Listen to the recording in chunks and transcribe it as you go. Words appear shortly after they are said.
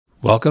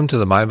Welcome to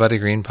the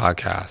MindBodyGreen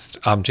podcast.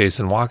 I'm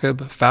Jason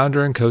Wachob,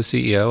 founder and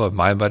co-CEO of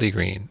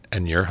MindBodyGreen,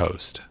 and your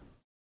host.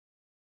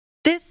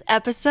 This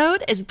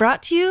episode is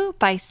brought to you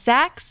by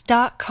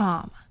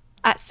Sax.com.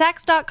 At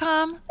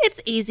Sax.com, it's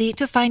easy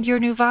to find your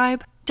new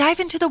vibe. Dive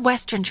into the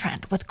Western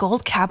trend with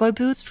gold cowboy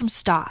boots from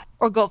Stott,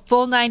 or go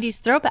full 90s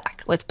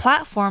throwback with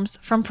platforms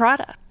from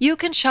Prada. You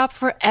can shop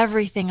for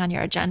everything on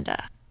your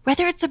agenda,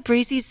 whether it's a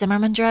breezy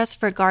Zimmermann dress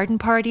for a garden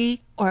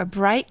party or a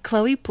bright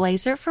Chloe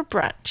blazer for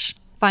brunch.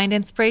 Find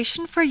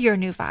inspiration for your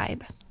new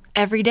vibe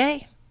every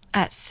day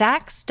at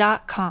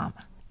Sax.com.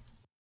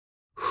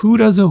 Who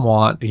doesn't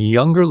want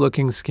younger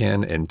looking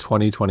skin in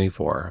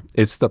 2024?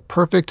 It's the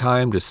perfect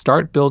time to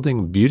start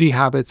building beauty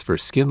habits for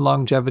skin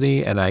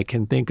longevity, and I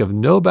can think of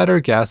no better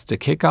guest to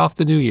kick off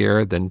the new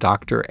year than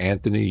Dr.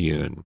 Anthony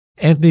Youn.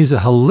 Anthony's a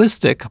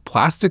holistic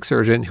plastic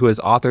surgeon who has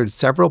authored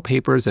several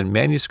papers and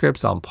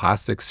manuscripts on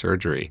plastic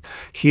surgery.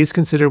 He is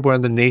considered one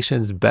of the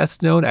nation's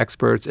best-known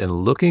experts in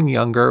looking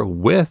younger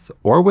with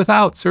or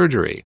without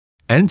surgery.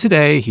 And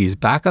today, he's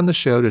back on the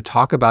show to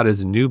talk about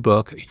his new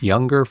book,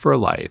 Younger for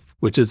Life,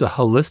 which is a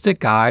holistic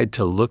guide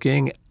to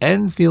looking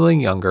and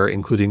feeling younger,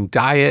 including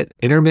diet,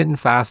 intermittent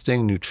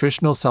fasting,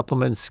 nutritional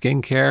supplements,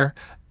 skincare,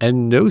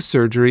 and no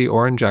surgery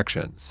or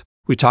injections.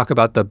 We talk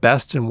about the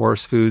best and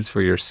worst foods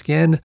for your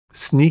skin,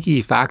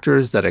 sneaky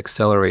factors that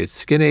accelerate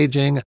skin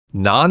aging,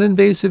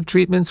 non-invasive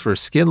treatments for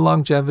skin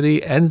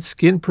longevity, and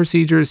skin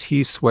procedures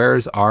he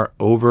swears are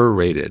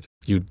overrated.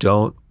 You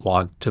don't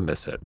want to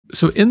miss it.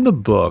 So in the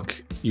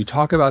book, you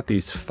talk about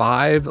these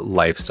 5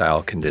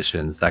 lifestyle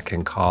conditions that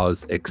can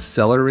cause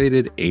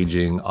accelerated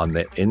aging on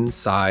the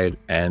inside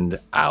and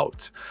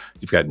out.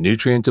 You've got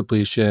nutrient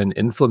depletion,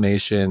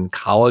 inflammation,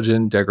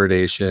 collagen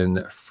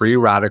degradation, free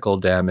radical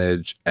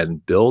damage,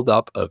 and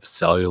buildup of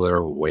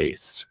cellular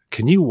waste.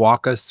 Can you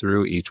walk us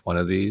through each one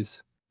of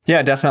these?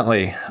 Yeah,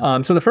 definitely.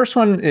 So the first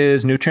one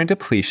is nutrient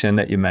depletion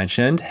that you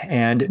mentioned.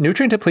 And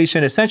nutrient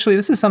depletion, essentially,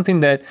 this is something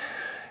that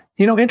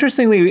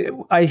interestingly,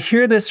 I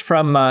hear this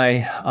from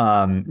my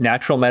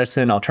natural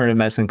medicine, alternative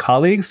medicine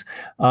colleagues,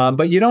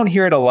 but you don't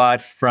hear it a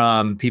lot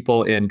from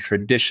people in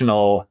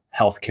traditional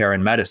healthcare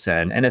and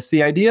medicine. And it's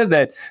the idea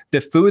that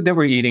the food that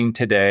we're eating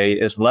today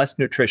is less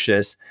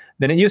nutritious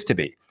than it used to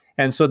be.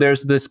 And so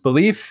there's this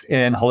belief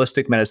in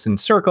holistic medicine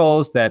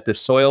circles that the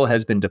soil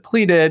has been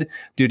depleted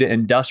due to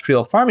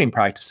industrial farming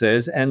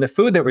practices, and the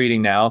food that we're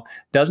eating now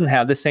doesn't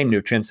have the same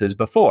nutrients as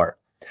before.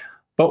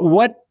 But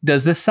what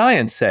does the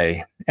science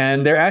say?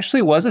 And there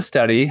actually was a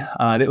study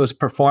that was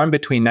performed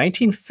between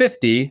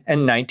 1950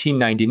 and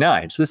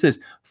 1999. So this is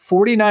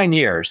 49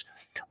 years,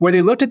 where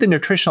they looked at the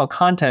nutritional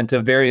content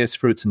of various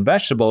fruits and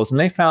vegetables, and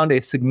they found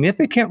a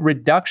significant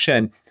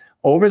reduction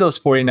over those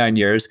 49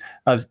 years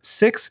of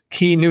 6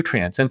 key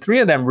nutrients. And 3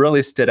 of them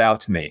really stood out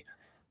to me: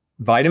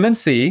 vitamin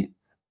C,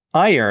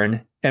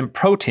 iron, and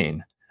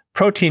protein.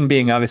 Protein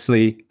being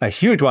obviously a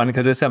huge one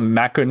because it's a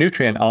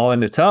macronutrient all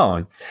in its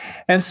own.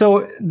 And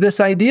so this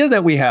idea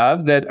that we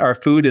have that our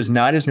food is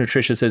not as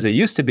nutritious as it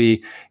used to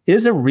be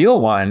is a real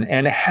one,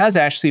 and it has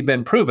actually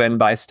been proven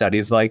by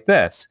studies like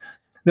this.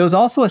 There was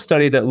also a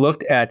study that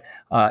looked at,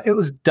 it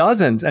was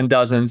dozens and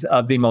dozens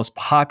of the most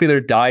popular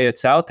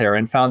diets out there,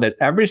 and found that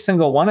every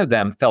single one of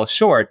them fell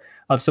short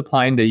of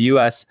supplying the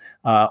US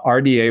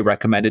RDA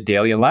recommended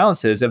daily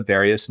allowances of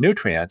various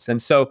nutrients.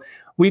 And so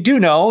we do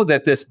know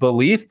that this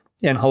belief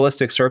in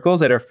holistic circles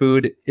that our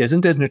food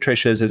isn't as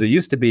nutritious as it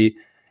used to be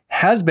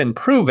has been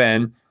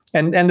proven.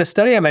 And the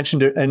study I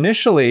mentioned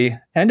initially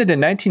ended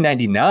in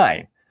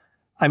 1999.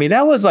 I mean,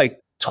 that was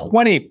like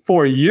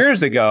 24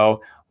 years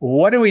ago.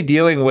 What are we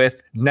dealing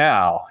with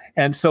now?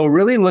 And so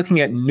really looking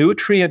at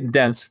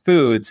nutrient-dense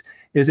foods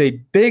is a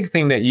big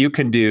thing that you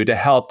can do to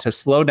help to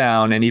slow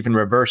down and even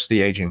reverse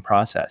the aging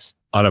process.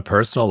 On a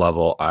personal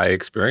level, I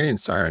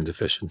experienced iron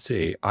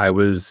deficiency. I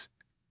was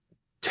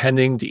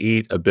tending to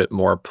eat a bit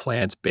more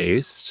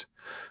plant-based.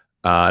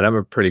 And I'm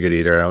a pretty good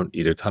eater. I don't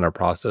eat a ton of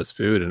processed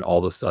food. And all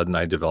of a sudden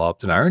I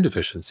developed an iron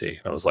deficiency.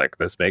 I was like,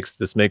 this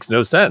makes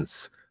no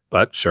sense.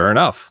 But sure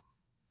enough,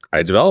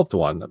 I developed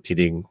one. I'm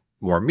eating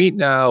more meat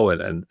now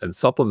and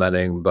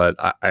supplementing, but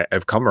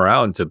I've come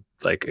around to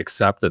like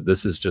accept that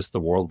this is just the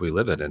world we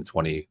live in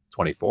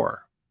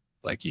 2024.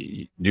 Like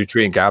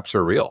nutrient gaps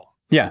are real.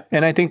 Yeah.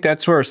 And I think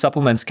that's where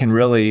supplements can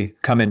really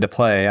come into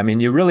play. I mean,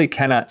 you really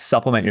cannot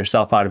supplement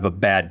yourself out of a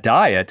bad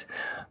diet,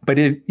 but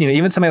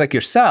even somebody like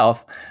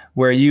yourself,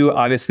 where you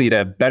obviously eat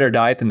a better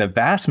diet than the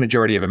vast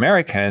majority of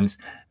Americans,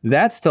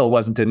 that still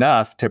wasn't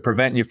enough to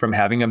prevent you from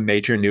having a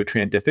major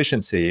nutrient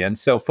deficiency. And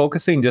so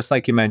focusing, just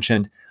like you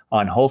mentioned,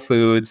 on whole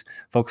foods,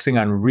 focusing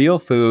on real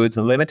foods,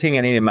 limiting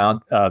any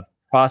amount of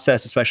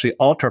processed, especially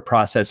ultra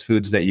processed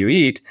foods that you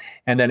eat,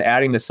 and then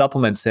adding the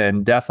supplements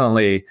in,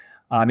 definitely,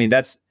 I mean,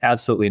 that's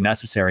absolutely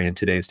necessary in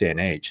today's day and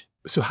age.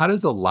 So how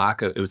does a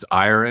lack of, it was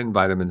iron,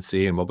 vitamin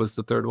C, and what was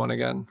the third one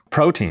again?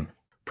 Protein.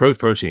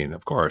 Protein,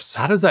 of course.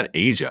 How does that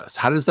age us?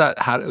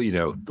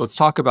 Let's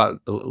talk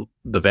about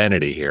the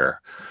vanity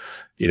here.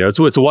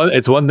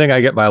 It's one thing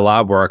I get my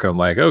lab work. I'm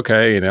like,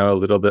 okay, need a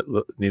little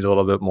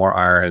bit more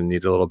iron,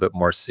 need a little bit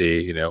more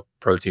C.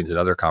 Protein's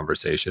another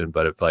conversation.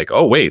 But if like,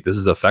 oh wait, this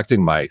is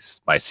affecting my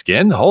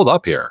skin. Hold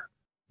up here.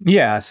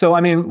 Yeah. So,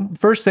 I mean,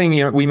 first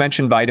thing, we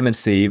mentioned vitamin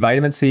C.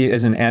 Vitamin C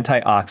is an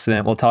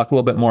antioxidant. We'll talk a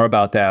little bit more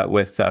about that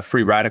with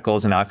free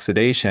radicals and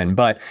oxidation.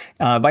 But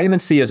vitamin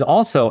C is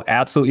also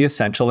absolutely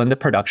essential in the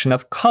production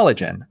of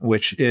collagen,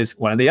 which is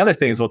one of the other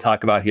things we'll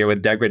talk about here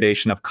with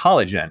degradation of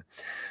collagen.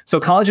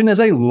 So collagen is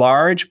a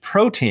large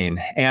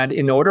protein. And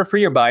in order for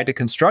your body to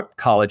construct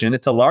collagen,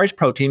 it's a large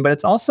protein, but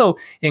it's also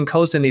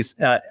enclosed in these,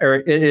 or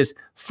it is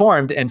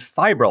formed in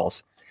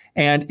fibrils.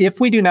 And if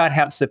we do not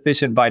have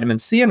sufficient vitamin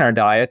C in our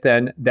diet,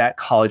 then that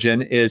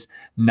collagen is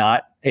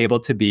not able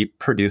to be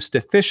produced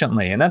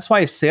efficiently. And that's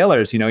why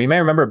sailors, you may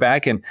remember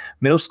back in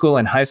middle school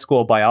and high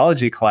school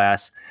biology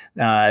class,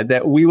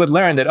 that we would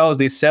learn that,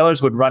 these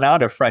sailors would run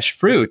out of fresh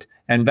fruit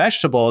and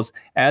vegetables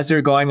as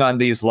they're going on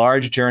these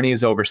large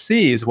journeys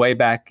overseas way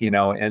back, in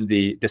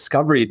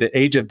the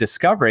age of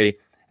discovery.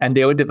 And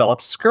they would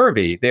develop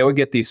scurvy. They would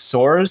get these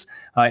sores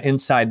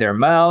inside their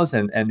mouths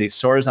and these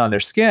sores on their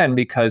skin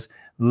because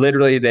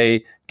literally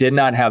they did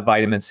not have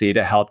vitamin C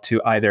to help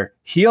to either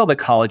heal the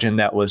collagen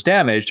that was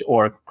damaged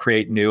or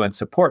create new and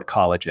support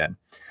collagen.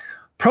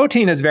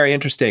 Protein is very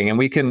interesting, and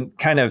we can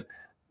kind of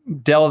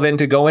go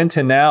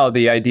into now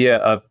the idea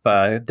of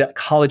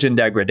collagen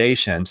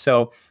degradation.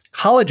 So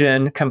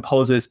collagen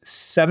composes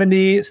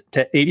 70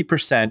 to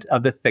 80%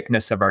 of the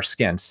thickness of our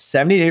skin.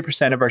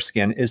 78% of our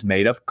skin is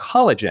made of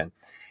collagen.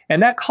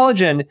 And that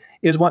collagen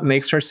is what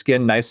makes our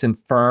skin nice and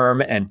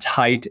firm and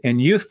tight and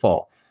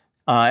youthful.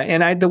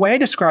 The way I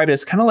describe it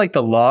is kind of like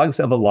the logs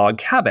of a log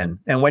cabin.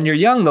 And when you're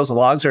young, those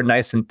logs are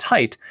nice and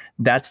tight.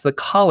 That's the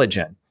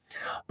collagen.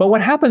 But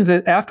what happens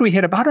is after we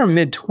hit about our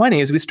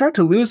mid-20s, we start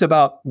to lose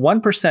about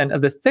 1%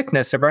 of the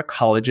thickness of our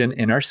collagen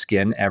in our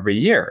skin every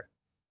year.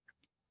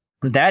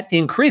 That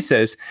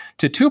increases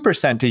to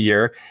 2% a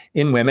year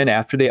in women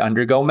after they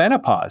undergo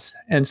menopause.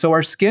 And so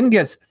our skin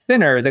gets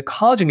thinner, the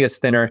collagen gets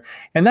thinner.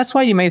 And that's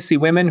why you may see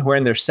women who are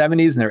in their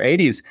 70s and their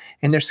 80s,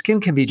 and their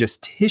skin can be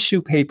just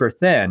tissue paper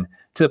thin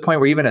to the point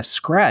where even a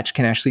scratch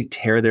can actually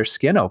tear their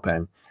skin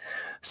open.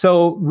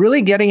 So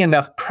really getting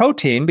enough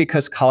protein,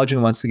 because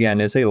collagen, once again,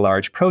 is a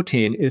large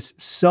protein, is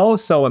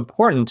so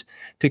important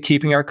to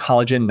keeping our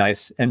collagen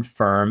nice and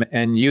firm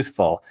and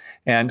youthful.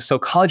 And so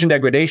collagen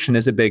degradation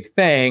is a big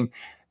thing.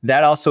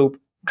 That also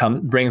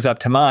brings up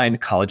to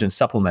mind collagen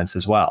supplements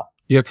as well.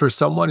 Yeah, for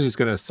someone who's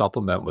going to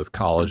supplement with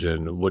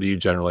collagen, what do you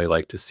generally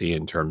like to see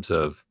in terms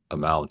of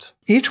amount?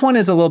 Each one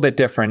is a little bit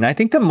different. And I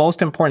think the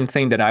most important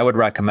thing that I would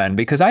recommend,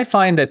 because I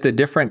find that the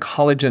different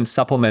collagen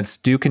supplements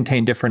do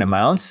contain different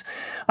amounts.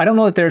 I don't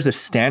know that there's a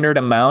standard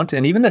amount,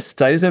 and even the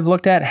studies I've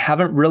looked at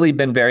haven't really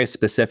been very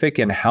specific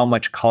in how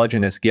much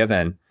collagen is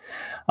given.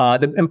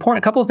 The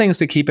important couple of things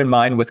to keep in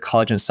mind with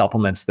collagen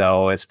supplements,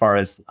 though, as far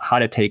as how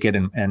to take it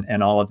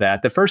and all of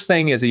that. The first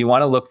thing is that you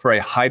want to look for a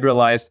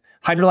hydrolyzed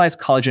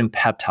collagen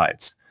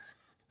peptides.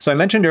 So I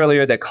mentioned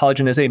earlier that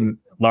collagen is a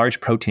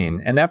large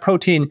protein, and that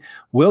protein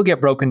will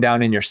get broken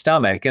down in your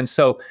stomach. And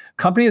so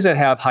companies that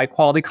have high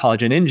quality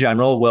collagen in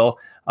general will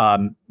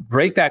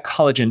break that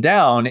collagen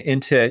down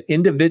into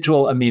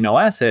individual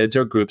amino acids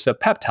or groups of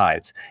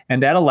peptides,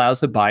 and that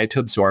allows the body to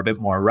absorb it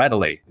more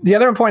readily. The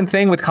other important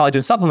thing with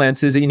collagen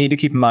supplements is that you need to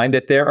keep in mind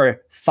that there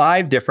are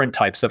 5 different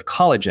types of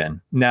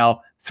collagen.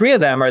 Now, 3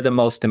 of them are the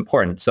most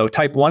important. So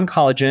type 1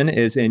 collagen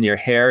is in your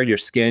hair, your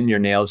skin, your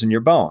nails, and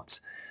your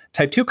bones.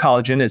 Type 2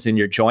 collagen is in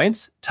your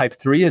joints. Type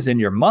 3 is in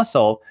your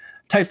muscle.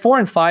 Type 4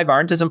 and 5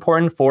 aren't as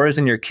important. 4 is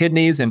in your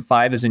kidneys and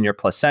 5 is in your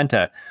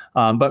placenta.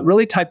 But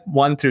really type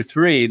 1 through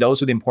 3,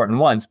 those are the important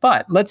ones.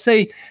 But let's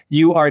say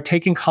you are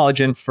taking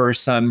collagen for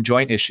some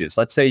joint issues.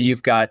 Let's say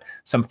you've got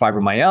some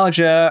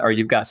fibromyalgia or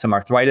you've got some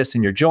arthritis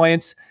in your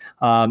joints.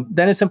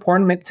 Then it's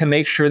important to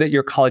make sure that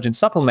your collagen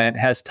supplement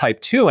has type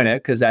 2 in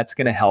it, because that's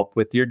going to help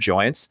with your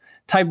joints.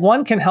 Type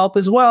 1 can help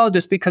as well,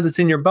 just because it's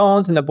in your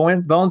bones, and the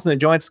bones and the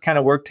joints kind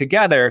of work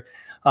together,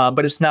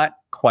 but it's not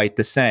quite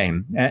the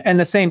same. And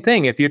the same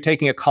thing, if you're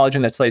taking a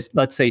collagen that's,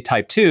 let's say,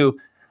 type 2,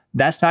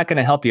 that's not going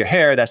to help your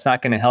hair. That's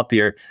not going to help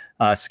your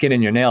skin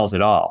and your nails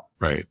at all.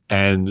 Right.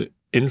 And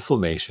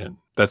inflammation.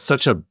 That's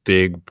such a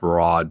big,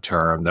 broad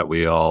term that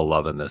we all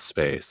love in this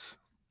space.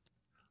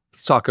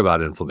 Let's talk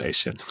about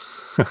inflammation.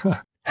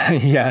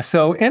 Yeah.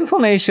 So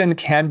inflammation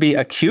can be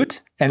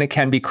acute and it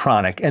can be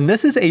chronic. And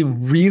this is a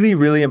really,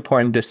 really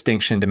important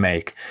distinction to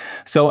make.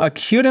 So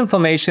acute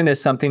inflammation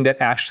is something that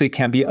actually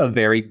can be a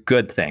very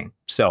good thing.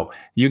 So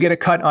you get a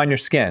cut on your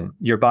skin.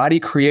 Your body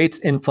creates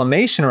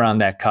inflammation around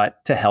that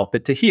cut to help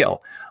it to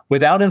heal.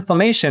 Without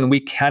inflammation,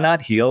 we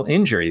cannot heal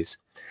injuries.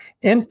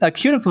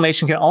 Acute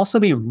inflammation can also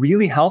be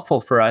really helpful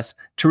for us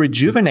to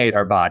rejuvenate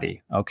our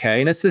body, okay?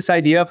 And it's this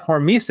idea of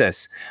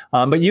hormesis.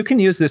 But you can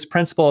use this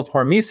principle of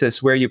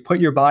hormesis where you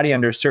put your body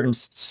under a certain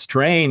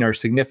strain or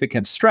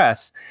significant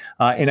stress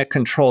in a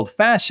controlled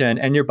fashion,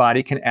 and your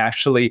body can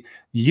actually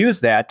use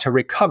that to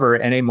recover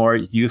in a more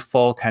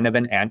youthful, kind of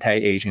an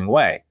anti-aging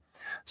way.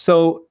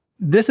 So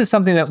this is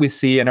something that we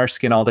see in our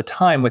skin all the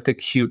time with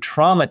acute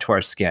trauma to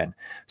our skin.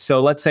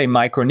 So let's say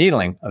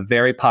microneedling, a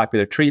very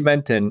popular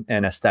treatment in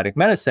aesthetic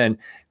medicine,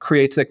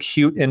 creates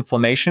acute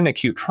inflammation,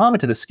 acute trauma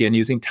to the skin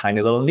using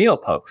tiny little needle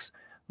pokes.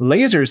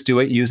 Lasers do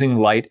it using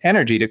light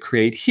energy to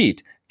create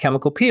heat.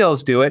 Chemical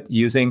peels do it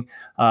using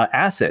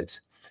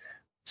acids.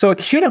 So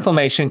acute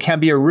inflammation can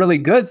be a really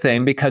good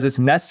thing because it's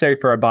necessary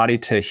for our body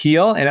to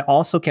heal, and it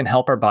also can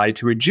help our body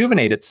to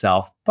rejuvenate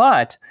itself.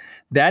 But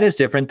that is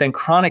different than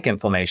chronic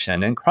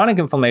inflammation. And chronic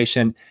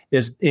inflammation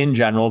is, in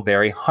general,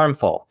 very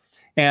harmful.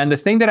 And the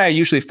thing that I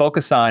usually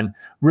focus on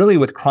really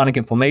with chronic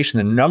inflammation,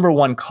 the number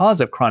one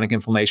cause of chronic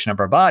inflammation of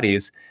our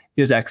bodies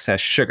is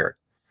excess sugar.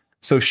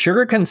 So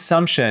sugar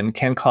consumption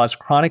can cause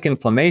chronic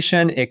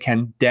inflammation. It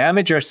can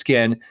damage our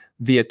skin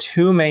via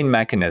two main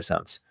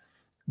mechanisms.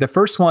 The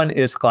first one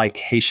is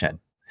glycation.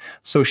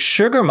 So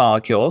sugar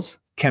molecules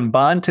can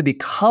bond to the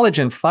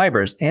collagen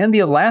fibers and the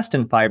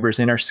elastin fibers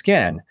in our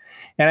skin.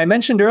 And I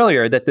mentioned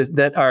earlier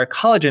that our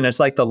collagen is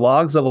like the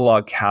logs of a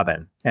log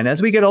cabin. And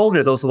as we get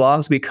older, those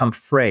logs become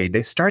frayed.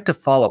 They start to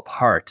fall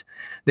apart.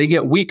 They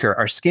get weaker.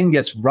 Our skin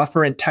gets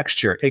rougher in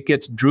texture. It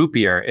gets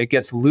droopier. It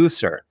gets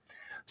looser.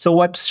 So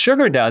what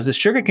sugar does is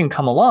sugar can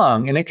come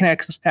along and it can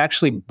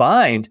actually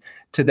bind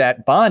to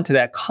that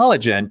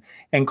collagen,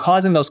 and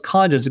causing those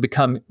fibers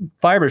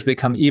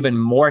become even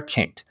more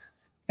kinked.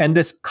 And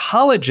this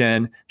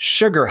collagen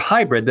sugar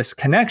hybrid, this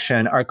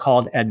connection, are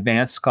called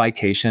advanced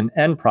glycation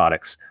end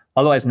products,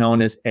 otherwise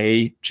known as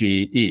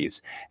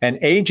AGEs. And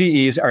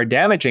AGEs are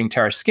damaging to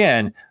our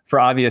skin for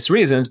obvious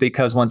reasons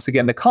because, once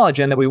again, the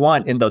collagen that we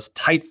want in those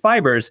tight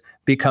fibers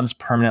becomes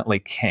permanently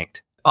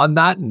kinked. On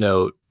that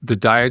note, the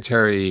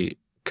dietary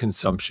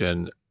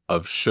consumption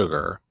of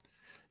sugar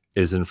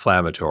is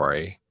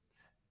inflammatory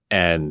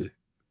and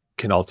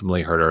can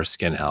ultimately hurt our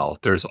skin health.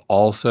 There's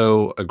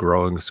also a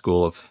growing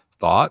school of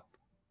thought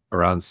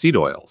around seed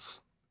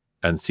oils,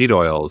 and seed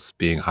oils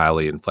being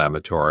highly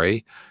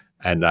inflammatory.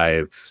 And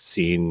I've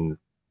seen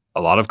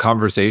a lot of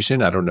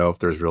conversation. I don't know if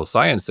there's real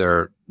science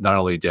there, not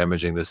only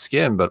damaging the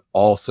skin, but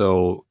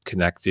also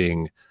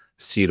connecting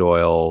seed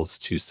oils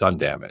to sun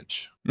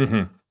damage.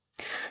 Mm-hmm.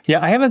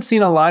 Yeah, I haven't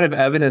seen a lot of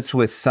evidence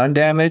with sun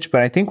damage,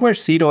 but I think where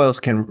seed oils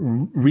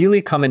can really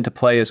come into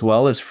play as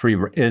well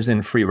is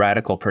in free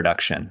radical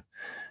production.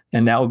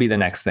 And that will be the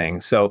next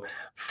thing. So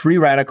free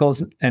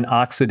radicals and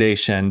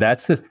oxidation,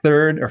 that's the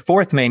third or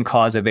fourth main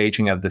cause of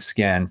aging of the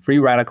skin, free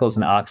radicals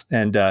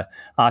and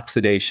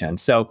oxidation.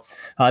 So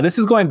this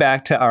is going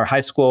back to our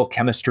high school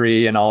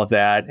chemistry and all of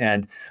that.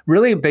 And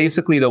really,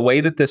 basically, the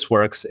way that this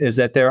works is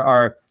that there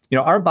are,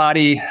 our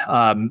body,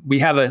 we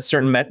have a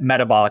certain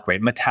metabolic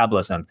rate,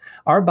 metabolism.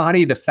 Our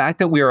body, the fact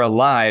that we are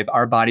alive,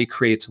 our body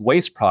creates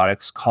waste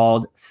products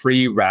called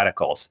free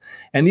radicals.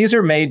 And these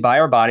are made by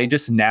our body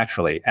just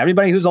naturally.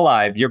 Everybody who's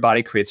alive, your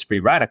body creates free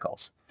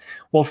radicals.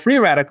 Well, free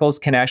radicals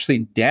can actually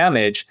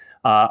damage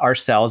our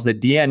cells, the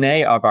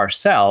DNA of our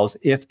cells,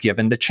 if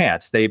given the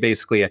chance. They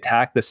basically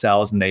attack the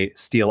cells and they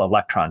steal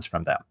electrons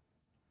from them.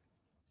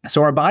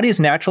 So our body's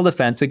natural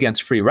defense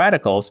against free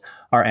radicals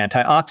are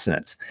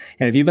antioxidants.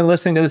 And if you've been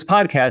listening to this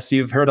podcast,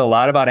 you've heard a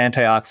lot about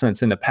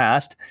antioxidants in the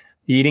past,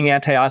 eating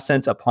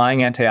antioxidants, applying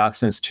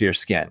antioxidants to your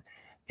skin.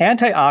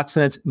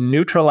 Antioxidants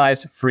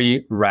neutralize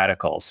free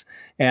radicals.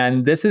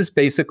 And this is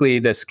basically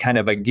this kind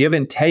of a give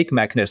and take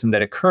mechanism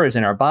that occurs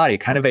in our body,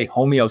 kind of a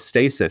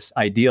homeostasis,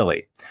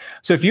 ideally.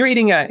 So if you're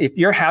eating a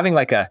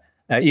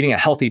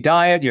healthy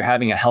diet, you're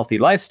having a healthy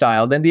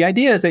lifestyle, then the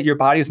idea is that your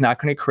body is not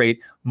going to create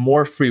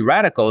more free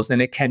radicals than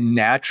it can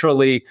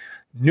naturally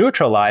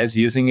neutralize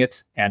using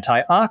its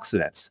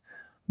antioxidants.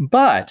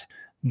 But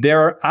there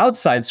are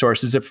outside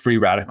sources of free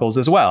radicals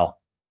as well.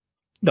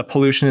 The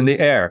pollution in the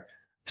air,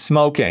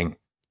 smoking,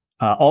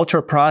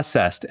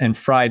 ultra-processed and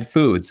fried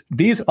foods.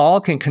 These all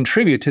can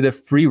contribute to the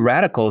free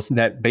radicals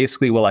that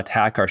basically will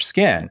attack our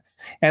skin.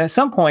 And at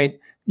some point,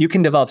 you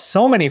can develop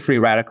so many free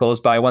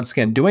radicals by, once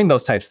again, doing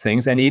those types of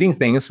things and eating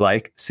things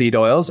like seed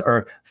oils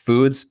or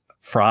foods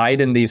fried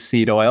in these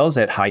seed oils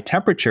at high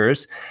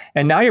temperatures.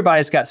 And now your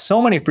body's got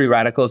so many free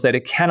radicals that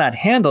it cannot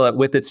handle it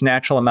with its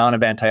natural amount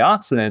of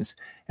antioxidants.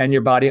 And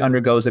your body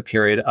undergoes a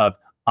period of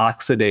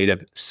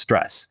oxidative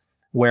stress,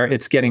 where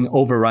it's getting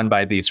overrun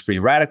by these free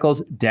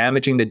radicals,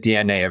 damaging the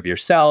DNA of your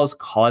cells,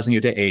 causing you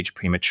to age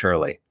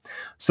prematurely.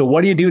 So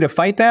what do you do to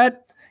fight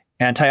that?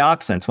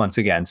 Antioxidants, once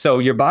again. So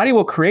your body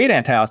will create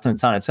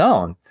antioxidants on its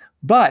own,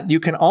 but you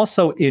can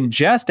also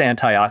ingest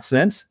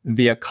antioxidants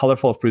via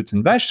colorful fruits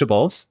and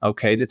vegetables.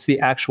 Okay, it's the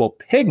actual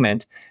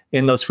pigment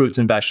in those fruits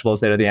and vegetables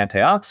that are the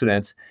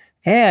antioxidants.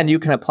 And you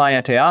can apply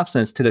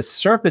antioxidants to the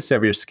surface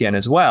of your skin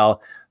as well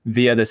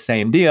via the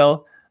same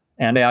deal,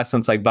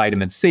 antioxidants like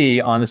vitamin C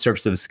on the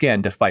surface of the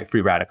skin to fight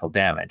free radical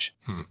damage.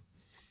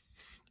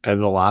 And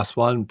the last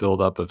one,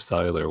 buildup of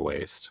cellular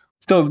waste.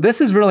 So this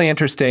is really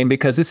interesting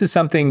because this is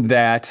something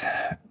that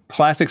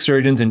plastic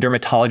surgeons and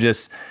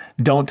dermatologists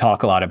don't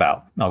talk a lot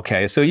about.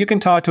 Okay, so you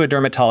can talk to a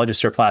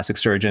dermatologist or plastic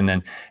surgeon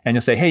and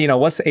you'll say, hey,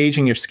 what's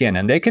aging your skin?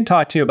 And they can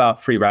talk to you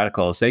about free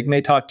radicals. They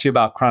may talk to you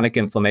about chronic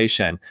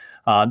inflammation.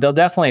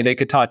 They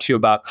could talk to you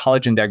about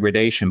collagen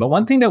degradation. But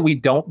one thing that we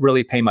don't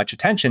really pay much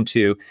attention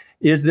to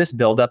is this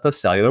buildup of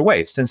cellular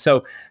waste. And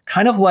so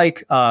kind of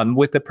like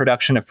with the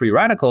production of free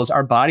radicals,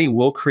 our body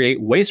will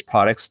create waste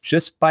products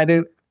just by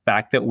the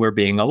fact that we're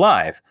being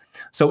alive.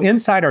 So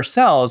inside our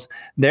cells,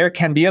 there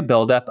can be a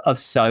buildup of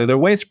cellular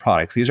waste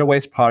products. These are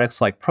waste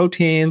products like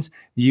proteins,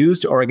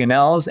 used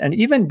organelles, and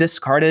even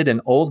discarded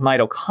and old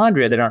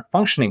mitochondria that aren't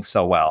functioning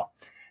so well.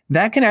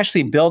 That can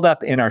actually build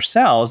up in our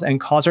cells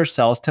and cause our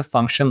cells to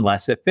function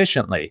less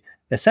efficiently,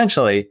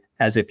 essentially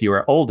as if you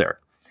were older.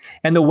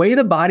 And the way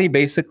the body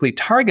basically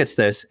targets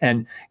this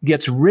and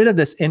gets rid of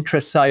this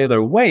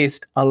intracellular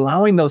waste,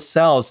 allowing those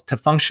cells to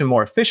function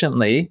more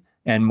efficiently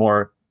and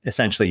more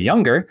essentially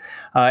younger,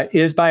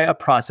 is by a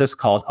process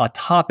called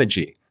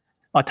autophagy.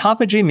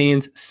 Autophagy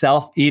means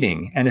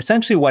self-eating. And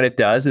essentially what it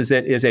does is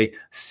it is a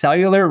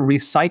cellular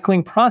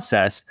recycling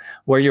process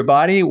where your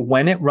body,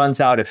 when it runs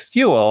out of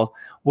fuel,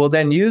 will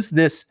then use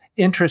this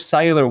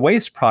intracellular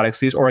waste products,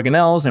 these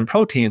organelles and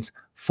proteins,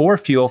 for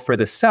fuel for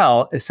the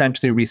cell,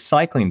 essentially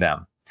recycling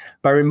them.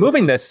 By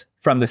removing this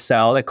from the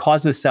cell, it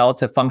causes the cell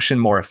to function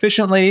more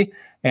efficiently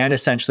and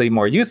essentially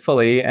more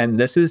youthfully. And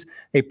this is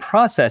a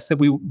process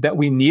that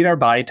we need our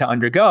body to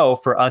undergo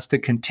for us to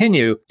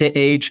continue to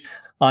age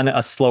on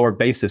a slower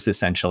basis,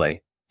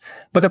 essentially.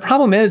 But the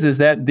problem is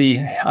that the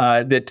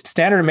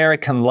standard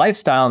American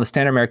lifestyle and the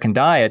standard American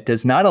diet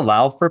does not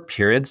allow for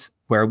periods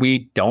where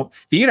we don't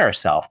feed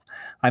ourselves.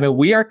 I mean,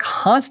 we are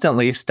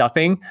constantly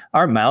stuffing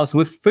our mouths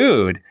with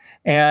food.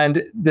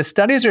 And the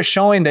studies are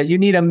showing that you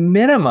need a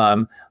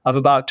minimum of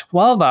about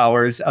 12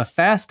 hours of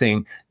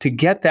fasting to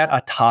get that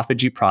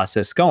autophagy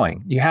process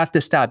going. You have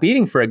to stop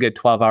eating for a good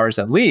 12 hours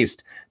at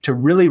least to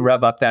really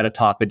rev up that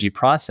autophagy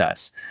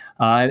process.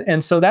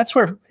 And so that's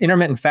where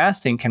intermittent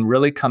fasting can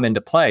really come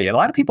into play. A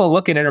lot of people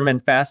look at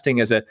intermittent fasting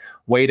as a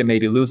way to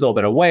maybe lose a little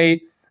bit of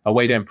weight, a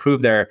way to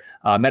improve their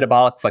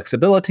metabolic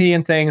flexibility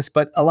and things.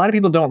 But a lot of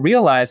people don't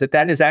realize that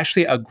that is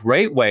actually a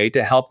great way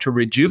to help to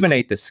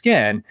rejuvenate the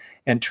skin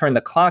and turn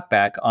the clock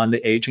back on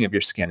the aging of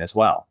your skin as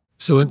well.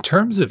 So in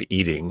terms of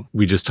eating,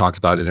 we just talked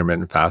about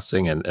intermittent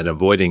fasting and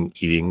avoiding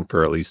eating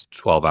for at least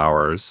 12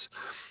 hours.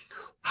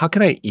 How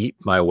can I eat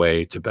my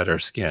way to better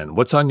skin?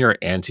 What's on your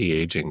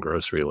anti-aging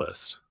grocery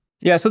list?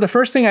 Yeah, so the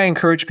first thing I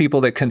encourage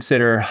people to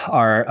consider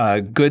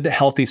are good,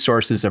 healthy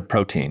sources of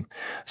protein.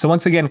 So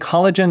once again,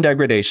 collagen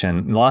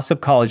degradation, loss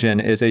of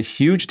collagen is a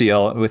huge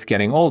deal with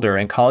getting older,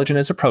 and collagen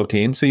is a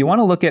protein. So you want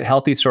to look at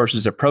healthy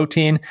sources of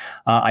protein.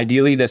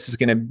 Ideally, this is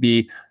going to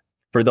be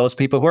for those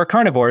people who are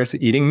carnivores,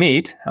 eating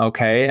meat,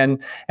 okay?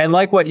 And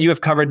like what you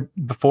have covered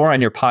before on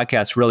your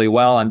podcast really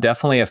well, I'm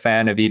definitely a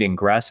fan of eating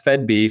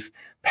grass-fed beef,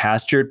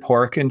 pastured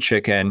pork and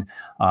chicken,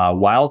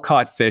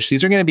 wild-caught fish.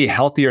 These are going to be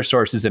healthier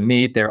sources of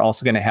meat. They're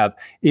also going to have,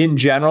 in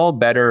general,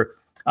 better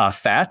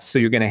fats. So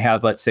you're going to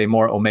have, let's say,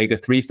 more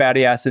omega-3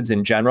 fatty acids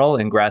in general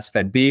in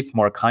grass-fed beef,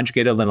 more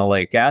conjugated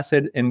linoleic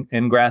acid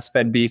in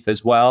grass-fed beef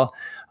as well.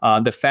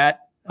 The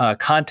fat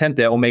content,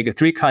 the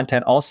omega-3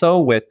 content also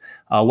with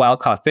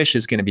wild-caught fish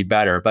is going to be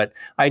better. But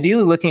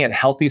ideally, looking at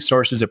healthy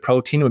sources of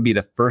protein would be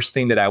the first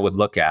thing that I would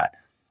look at.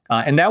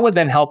 And that would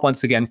then help,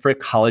 once again, for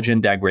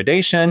collagen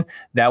degradation.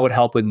 That would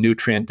help with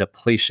nutrient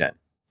depletion.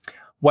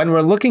 When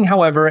we're looking,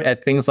 however,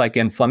 at things like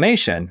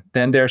inflammation,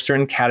 then there are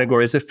certain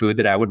categories of food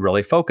that I would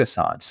really focus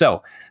on.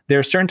 So there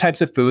are certain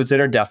types of foods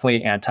that are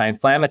definitely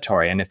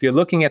anti-inflammatory. And if you're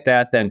looking at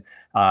that, then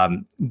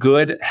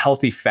good,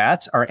 healthy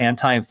fats are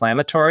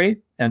anti-inflammatory.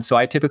 And so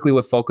I typically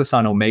would focus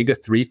on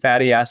omega-3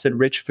 fatty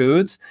acid-rich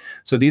foods.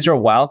 So these are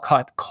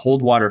wild-caught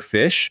cold water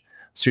fish.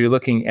 So you're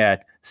looking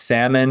at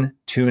salmon,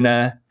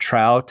 tuna,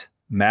 trout,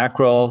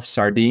 mackerel,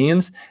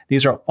 sardines.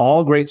 These are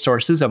all great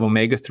sources of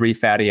omega-3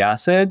 fatty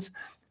acids.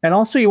 And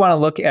also you want to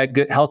look at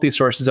good, healthy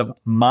sources of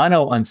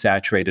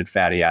monounsaturated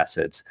fatty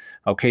acids.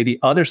 Okay, the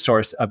other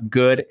source of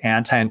good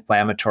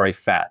anti-inflammatory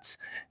fats.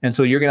 And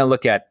so you're going to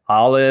look at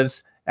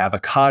olives,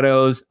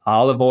 avocados,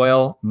 olive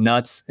oil,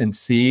 nuts, and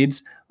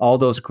seeds, all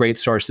those great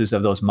sources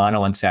of those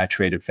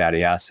monounsaturated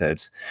fatty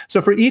acids. So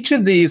for each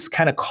of these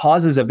kind of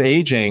causes of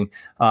aging,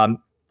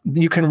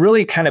 you can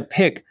really kind of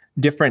pick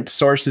different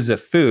sources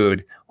of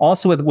food.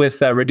 Also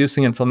with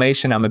reducing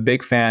inflammation, I'm a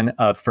big fan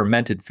of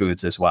fermented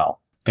foods as well.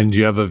 And do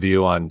you have a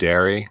view on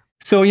dairy?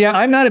 So yeah,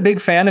 I'm not a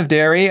big fan of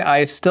dairy.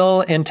 I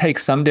still intake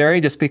some dairy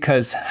just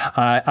because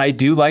I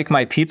do like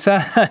my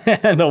pizza.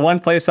 And the one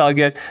place I'll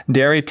get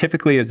dairy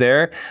typically is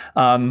there.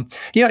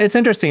 It's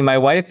interesting. My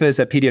wife is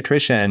a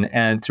pediatrician,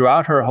 and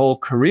throughout her whole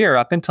career,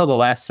 up until the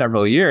last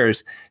several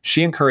years,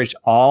 she encouraged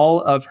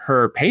all of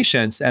her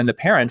patients and the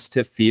parents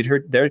to feed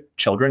their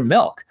children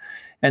milk.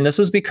 And this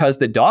was because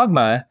the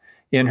dogma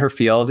in her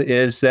field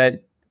is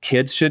that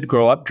kids should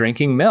grow up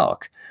drinking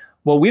milk.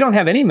 Well, we don't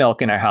have any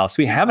milk in our house.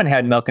 We haven't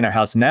had milk in our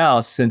house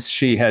now since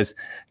she has,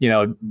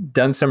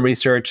 done some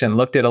research and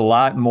looked at a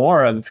lot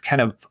more of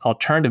kind of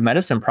alternative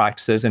medicine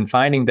practices and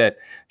finding that,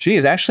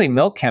 actually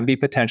milk can be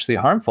potentially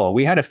harmful.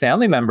 We had a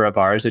family member of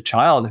ours, a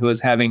child who was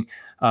having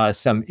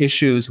some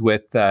issues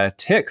with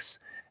tics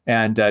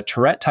and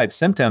Tourette type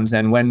symptoms.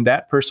 And when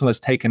that person was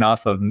taken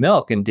off of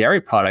milk and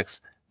dairy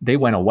products, they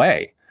went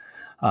away.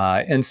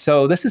 And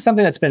so this is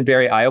something that's been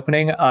very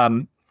eye-opening.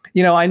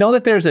 I know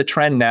that there's a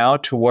trend now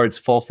towards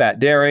full-fat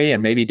dairy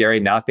and maybe dairy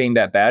not being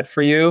that bad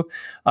for you.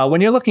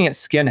 When you're looking at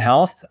skin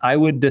health, I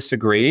would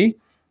disagree.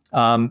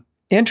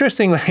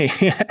 Interestingly,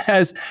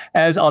 as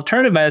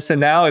alternative medicine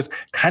now is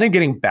kind of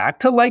getting back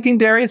to liking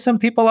dairy, some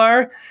people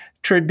are,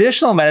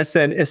 traditional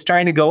medicine is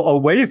trying to go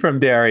away from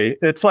dairy.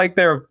 It's like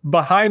they're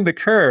behind the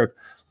curve.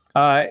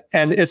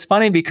 And it's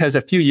funny because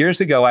a few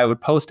years ago, I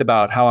would post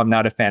about how I'm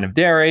not a fan of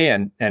dairy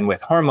and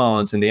with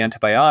hormones and the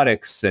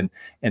antibiotics and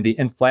the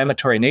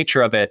inflammatory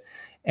nature of it.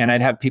 And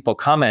I'd have people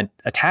comment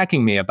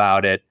attacking me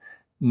about it.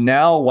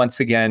 Now, once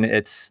again,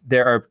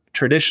 there are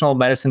traditional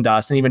medicine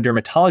docs and even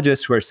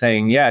dermatologists who are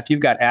saying, yeah, if you've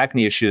got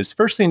acne issues,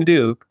 first thing to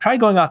do, try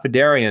going off of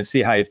dairy and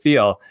see how you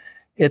feel.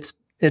 It's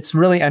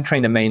really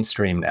entering the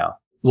mainstream now.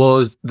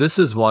 Well, this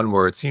is one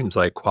where it seems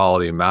like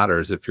quality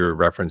matters. If you're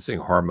referencing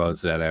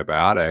hormones and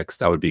antibiotics,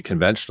 that would be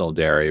conventional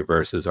dairy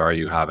versus are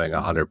you having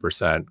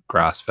 100%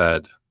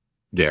 grass-fed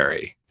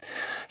dairy?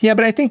 Yeah,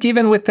 but I think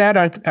even with that,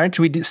 aren't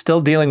we still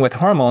dealing with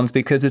hormones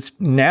because it's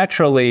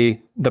naturally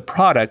the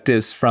product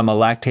is from a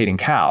lactating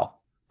cow?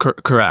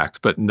 Correct,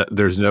 but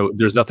there's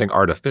nothing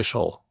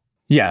artificial.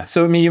 Yeah,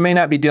 so I mean, you may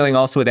not be dealing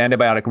also with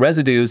antibiotic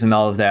residues and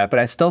all of that, but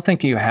I still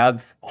think you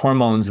have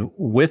hormones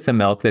with the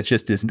milk that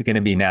just isn't going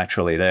to be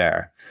naturally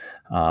there.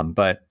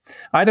 But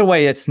either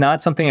way, it's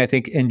not something I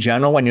think in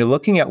general, when you're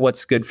looking at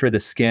what's good for the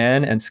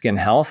skin and skin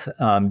health,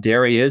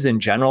 dairy is in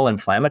general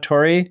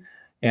inflammatory.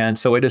 And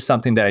so it is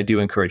something that I do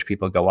encourage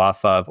people to go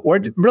off of,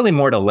 or really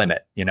more to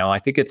limit. I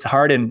think it's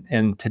hard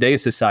in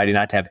today's society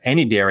not to have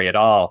any dairy at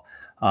all,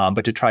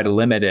 but to try to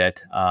limit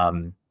it.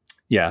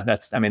 Yeah,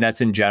 that's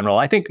in general.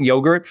 I think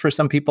yogurt for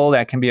some people,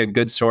 that can be a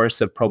good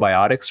source of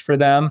probiotics for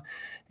them.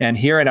 And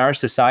here in our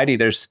society,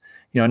 there's,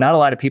 not a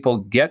lot of people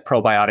get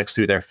probiotics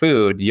through their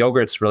food.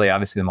 Yogurt's really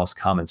obviously the most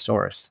common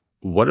source.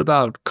 What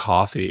about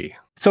coffee?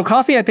 So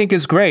coffee, I think,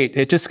 is great.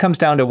 It just comes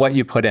down to what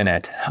you put in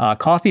it.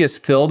 Coffee is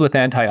filled with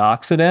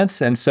antioxidants.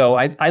 And so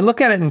I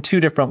look at it in two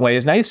different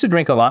ways. And I used to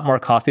drink a lot more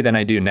coffee than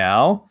I do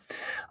now.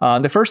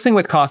 The first thing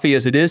with coffee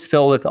is it is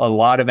filled with a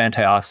lot of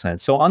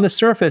antioxidants. So on the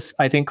surface,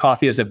 I think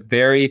coffee is a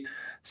very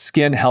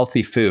skin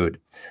healthy food.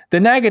 The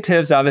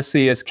negatives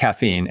obviously is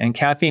caffeine, and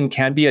caffeine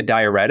can be a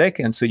diuretic.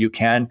 And so you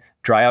can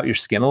dry out your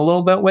skin a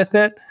little bit with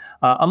it.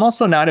 I'm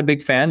also not a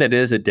big fan that it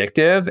is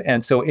addictive.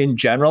 And so in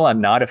general,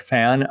 I'm not a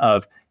fan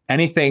of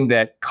anything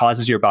that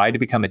causes your body to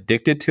become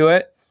addicted to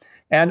it.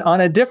 And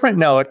on a different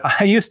note,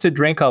 I used to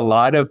drink a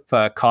lot of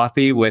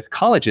coffee with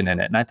collagen in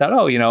it. And I thought,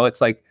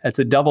 it's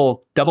a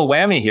double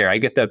whammy here. I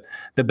get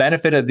the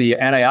benefit of the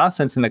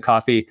antioxidants in the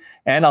coffee,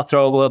 and I'll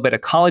throw a little bit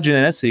of collagen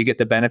in it, so you get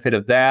the benefit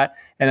of that.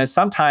 And then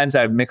sometimes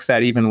I mix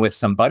that even with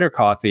some butter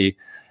coffee.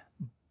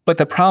 But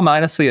the problem,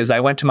 honestly, is I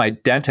went to my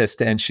dentist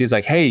and she's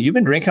like, hey, you've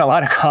been drinking a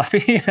lot of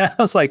coffee? And I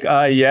was like,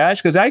 yeah.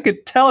 She goes, I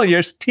could tell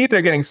your teeth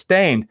are getting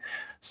stained.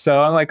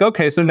 So I'm like,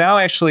 okay, so now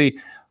actually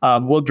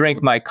we'll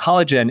drink my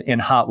collagen in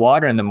hot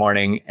water in the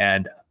morning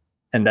and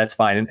that's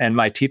fine. And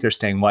my teeth are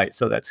staying white,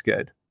 so that's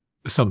good.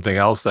 Something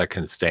else that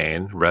can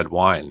stain, red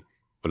wine.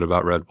 What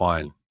about red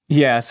wine?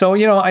 Yeah, so,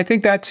 I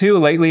think that too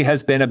lately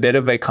has been a bit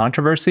of a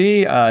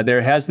controversy.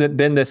 There has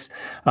been this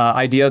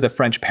idea of the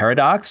French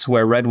paradox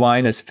where red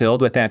wine is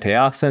filled with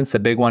antioxidants. The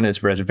big one is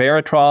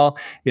resveratrol.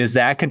 Is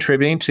that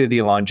contributing to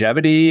the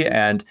longevity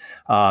and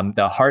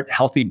the heart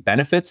healthy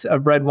benefits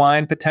of red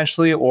wine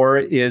potentially, or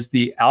is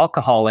the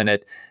alcohol in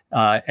it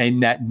a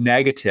net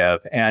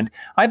negative? And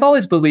I've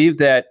always believed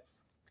that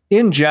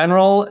in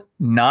general,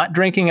 not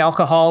drinking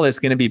alcohol is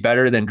going to be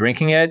better than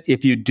drinking it.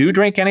 If you do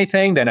drink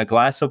anything, then a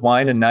glass of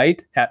wine a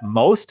night at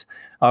most.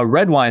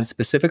 Red wine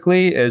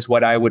specifically is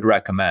what I would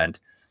recommend.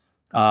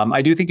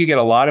 I do think you get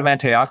a lot of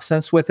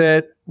antioxidants with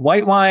it.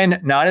 White wine,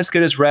 not as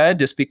good as red,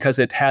 just because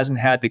it hasn't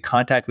had the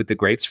contact with the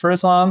grapes for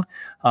as long.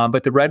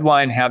 But the red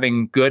wine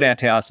having good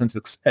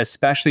antioxidants,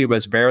 especially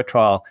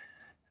resveratrol.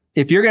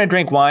 If you're going to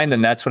drink wine,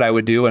 then that's what I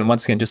would do. And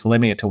once again, just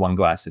limit it to one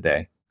glass a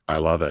day. I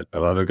love it. I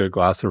love a good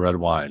glass of red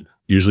wine.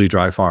 Usually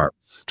dry farm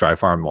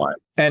wine.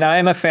 And I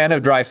am a fan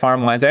of dry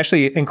farm wines. I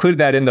actually included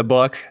that in the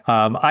book.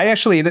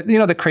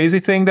 The crazy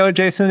thing though,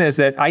 Jason, is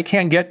that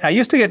I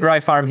used to get dry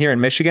farm here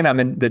in Michigan. I'm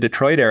in the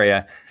Detroit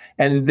area,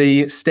 and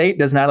the state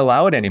does not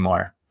allow it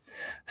anymore.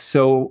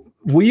 So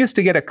we used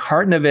to get a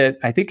carton of it.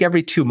 I think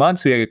every 2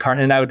 months we had a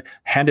carton, and I would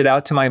hand it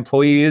out to my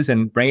employees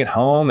and bring it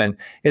home. And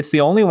it's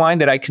the only wine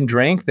that I can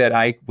drink that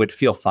I would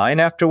feel fine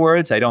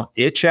afterwards. I don't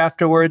itch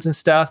afterwards and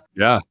stuff.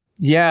 Yeah.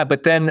 Yeah,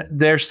 but then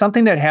there's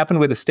something that happened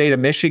with the state of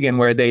Michigan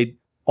where they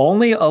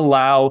only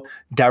allow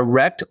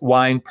direct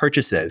wine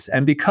purchases.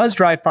 And because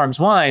Dry Farms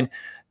Wine,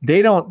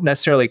 they don't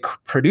necessarily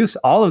produce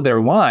all of their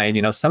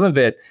wine. Some of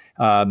it,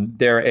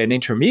 they're an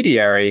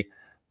intermediary.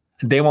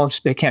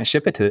 They can't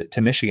ship it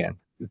to Michigan.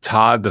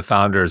 Todd, the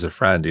founder, is a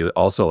friend. He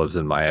also lives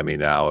in Miami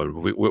now. And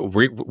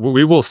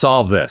we will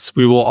solve this.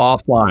 We will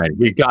offline.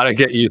 We got to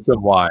get you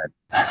some wine.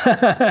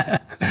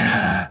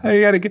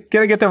 You gotta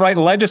get the right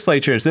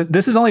legislatures.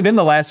 This has only been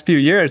the last few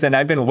years, and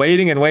I've been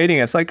waiting and waiting.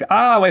 It's like,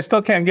 I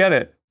still can't get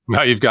it.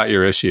 Now you've got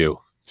your issue.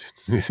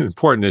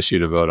 Important issue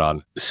to vote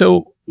on.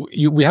 So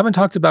we haven't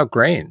talked about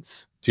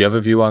grains. Do you have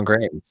a view on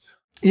grains?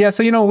 Yeah,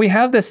 so we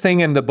have this thing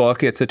in the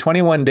book. It's a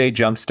 21-day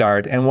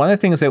jumpstart, and one of the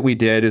things that we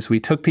did is we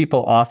took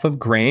people off of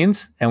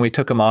grains and we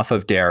took them off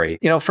of dairy.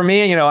 For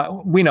me,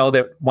 we know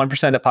that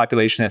 1% of the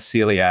population has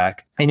celiac,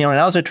 and and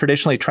I was a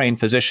traditionally trained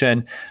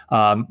physician.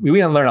 We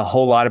didn't learn a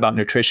whole lot about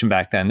nutrition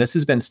back then. This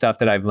has been stuff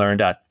that I've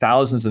learned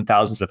thousands and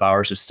thousands of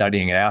hours of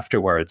studying it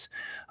afterwards.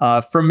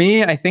 For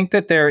me, I think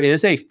that there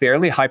is a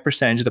fairly high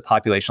percentage of the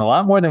population, a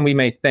lot more than we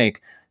may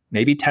think,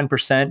 maybe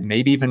 10%,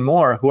 maybe even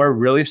more, who are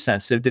really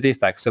sensitive to the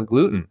effects of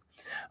gluten.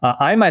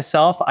 I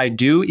myself, I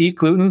do eat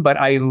gluten, but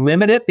I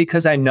limit it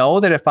because I know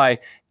that if I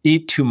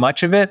eat too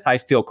much of it, I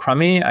feel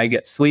crummy, I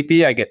get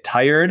sleepy, I get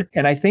tired.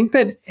 And I think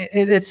that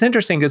it's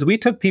interesting because we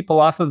took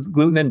people off of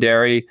gluten and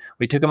dairy,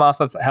 we took them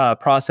off of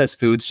processed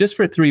foods just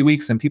for 3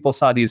 weeks, and people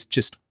saw these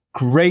just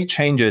great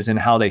changes in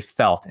how they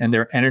felt and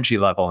their energy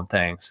level and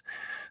things.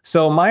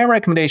 So my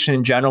recommendation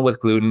in general with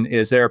gluten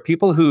is there are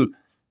people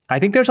I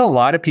think there's a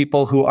lot of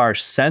people who are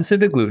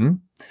sensitive to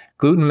gluten.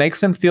 Gluten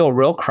makes them feel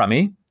real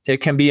crummy. It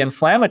can be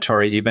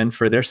inflammatory even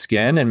for their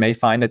skin and may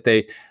find that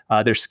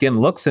their skin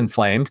looks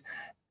inflamed,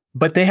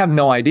 but they have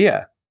no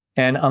idea.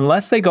 And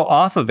unless they go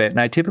off of it,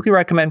 and I typically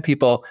recommend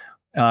people,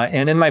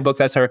 and in my book,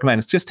 that's what I recommend,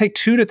 is just take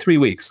 2 to 3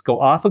 weeks,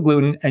 go off of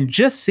gluten and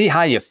just see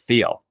how you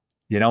feel.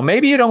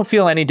 Maybe you don't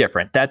feel any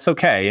different. That's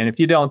okay. And if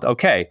you don't,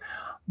 okay.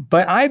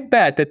 But I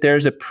bet that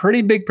there's a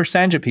pretty big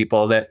percentage of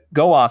people that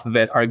go off of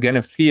it are going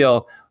to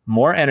feel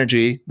more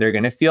energy. They're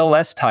going to feel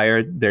less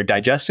tired. Their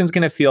digestion's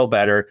going to feel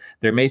better.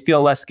 They may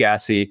feel less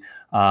gassy.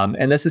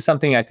 And this is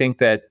something I think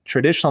that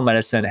traditional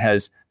medicine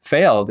has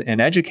failed in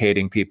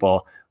educating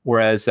people,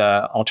 whereas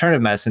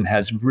alternative medicine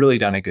has really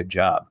done a good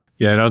job.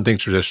 Yeah, I don't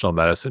think traditional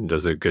medicine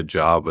does a good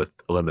job with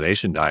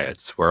elimination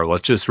diets, where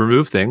let's just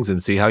remove things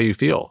and see how you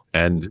feel.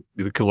 And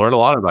you can learn a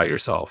lot about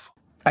yourself.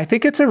 I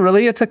think it's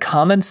a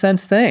common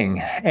sense thing.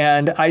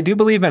 And I do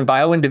believe in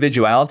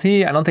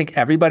bioindividuality. I don't think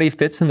everybody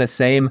fits in the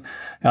same,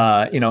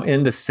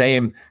 in the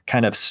same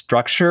kind of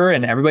structure,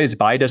 and everybody's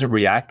body doesn't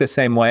react the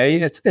same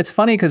way. It's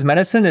funny because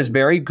medicine is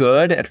very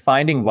good at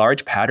finding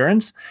large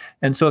patterns.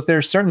 And so if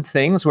there's certain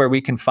things where we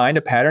can find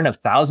a pattern of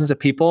thousands of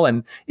people,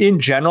 and in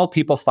general,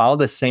 people follow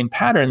the same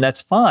pattern,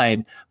 that's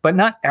fine. But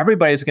not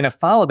everybody's going to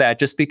follow that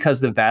just because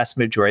the vast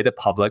majority of the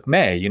public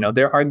may.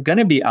 There are going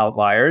to be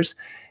outliers.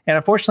 And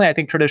unfortunately, I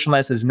think traditional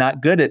medicine is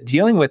not good at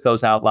dealing with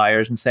those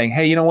outliers and saying,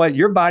 hey, you know what?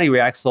 Your body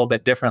reacts a little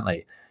bit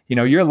differently.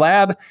 Your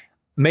lab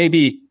may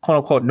be quote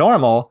unquote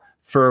normal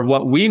for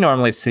what we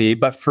normally see,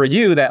 but for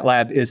you, that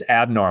lab is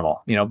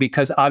abnormal,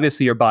 because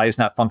obviously your body is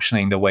not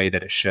functioning the way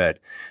that it should.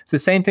 It's the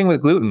same thing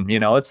with gluten.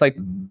 It's like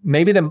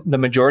maybe the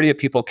majority of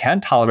people can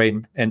tolerate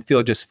and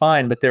feel just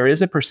fine, but there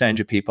is a percentage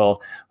of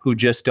people who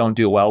just don't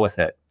do well with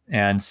it.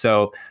 And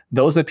so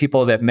those are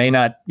people that may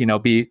not,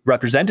 be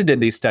represented in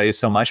these studies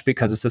so much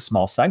because it's a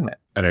small segment.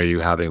 And are you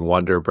having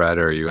Wonder Bread,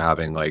 or are you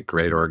having like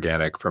great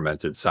organic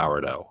fermented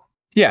sourdough?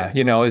 Yeah,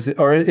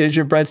 is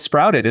your bread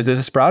sprouted? Is it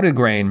a sprouted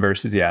grain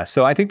versus, yeah.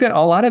 So I think that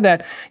a lot of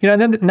that,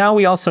 and then now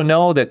we also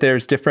know that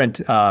there's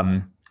different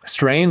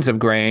strains of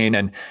grain.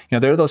 And,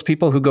 there are those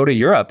people who go to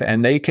Europe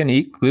and they can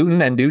eat gluten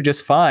and do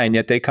just fine,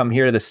 yet they come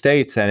here to the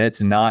States and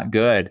it's not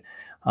good.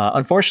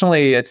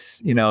 Unfortunately,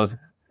 it's,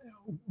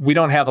 we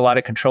don't have a lot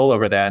of control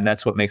over that, and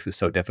that's what makes it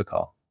so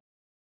difficult.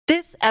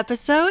 This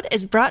episode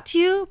is brought to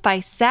you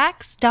by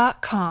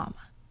Sax.com.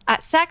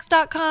 At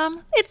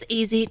Sax.com, it's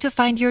easy to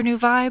find your new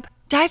vibe.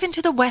 Dive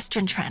into the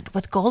Western trend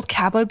with gold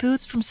cowboy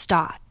boots from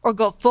Stott, or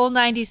go full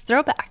 90s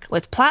throwback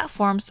with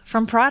platforms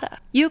from Prada.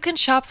 You can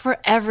shop for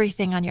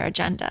everything on your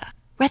agenda,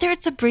 whether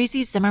it's a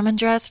breezy Zimmermann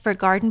dress for a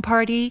garden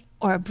party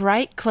or a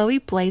bright Chloe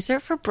blazer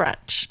for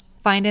brunch.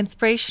 Find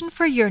inspiration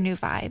for your new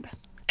vibe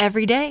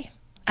every day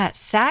at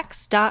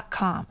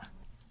Sax.com.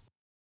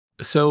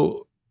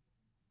 So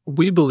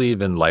we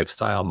believe in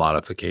lifestyle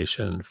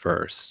modification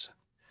first.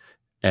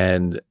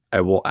 And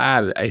I will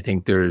add, I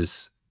think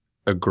there's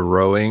a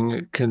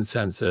growing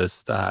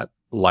consensus that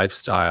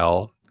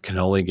lifestyle can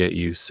only get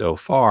you so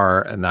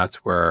far. And that's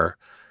where,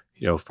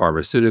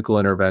 pharmaceutical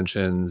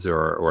interventions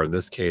or in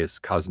this case,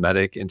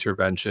 cosmetic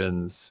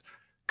interventions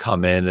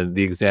come in. And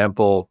the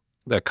example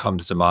that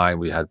comes to mind,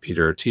 we had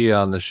Peter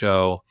Attia on the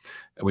show,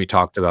 and we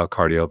talked about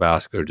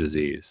cardiovascular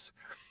disease.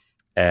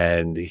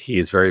 And he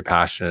is very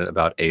passionate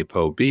about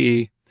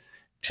ApoB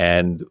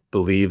and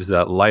believes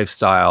that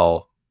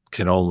lifestyle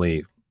can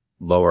only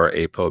lower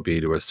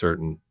ApoB to a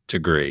certain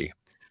degree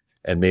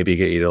and maybe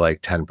get you to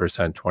like 10%,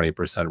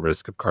 20%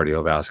 risk of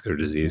cardiovascular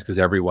disease because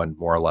everyone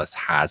more or less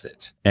has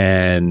it.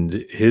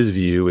 And his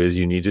view is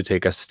you need to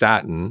take a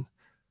statin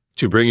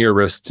to bring your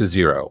risk to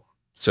zero.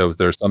 So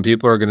there's some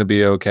people are going to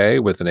be okay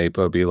with an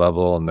ApoB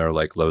level and they're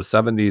like low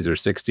 70s or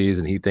 60s.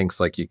 And he thinks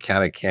like you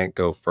kind of can't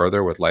go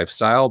further with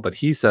lifestyle. But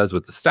he says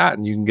with the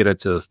statin, you can get it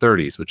to the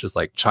 30s, which is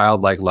like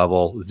childlike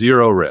level,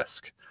 zero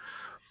risk.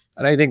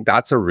 And I think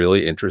that's a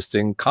really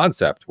interesting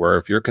concept where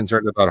if you're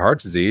concerned about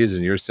heart disease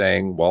and you're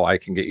saying, well, I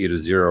can get you to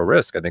zero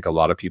risk, I think a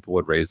lot of people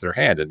would raise their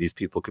hand. And these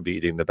people could be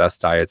eating the best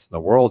diets in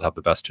the world, have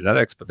the best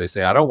genetics, but they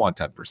say, I don't want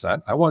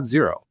 10%, I want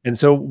zero. And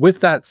so,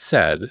 with that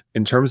said,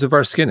 in terms of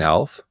our skin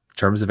health, in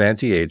terms of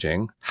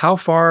anti-aging, how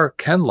far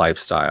can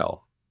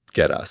lifestyle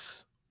get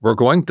us?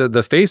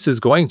 The face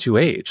is going to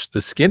age. The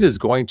skin is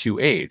going to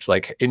age.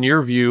 Like, in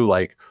your view,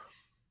 like,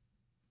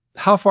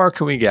 how far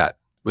can we get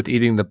with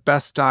eating the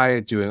best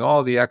diet, doing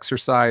all the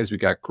exercise? We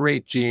got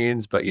great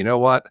genes, but you know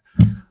what?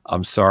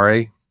 I'm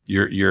sorry.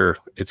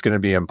 It's going to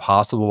be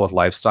impossible with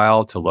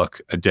lifestyle to look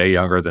a day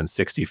younger than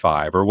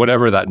 65 or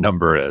whatever that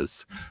number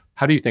is.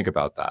 How do you think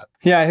about that?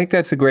 Yeah, I think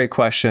that's a great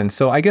question.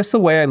 So I guess the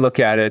way I look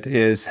at it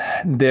is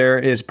there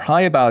is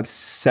probably about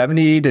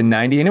 70 to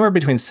 90, anywhere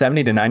between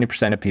 70 to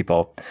 90% of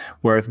people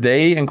where if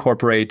they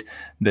incorporate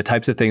the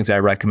types of things I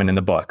recommend in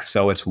the book,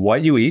 so it's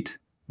what you eat,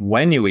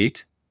 when you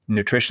eat,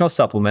 nutritional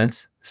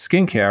supplements,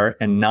 skincare,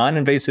 and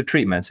non-invasive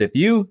treatments. If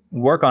you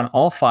work on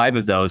all 5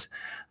 of those,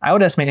 I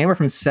would estimate anywhere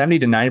from 70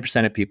 to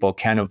 90% of people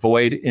can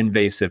avoid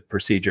invasive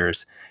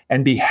procedures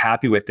and be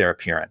happy with their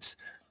appearance.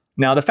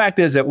 Now, the fact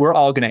is that we're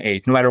all going to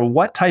age. No matter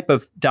what type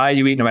of diet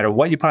you eat, no matter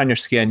what you put on your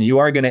skin, you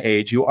are going to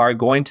age. You are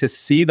going to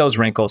see those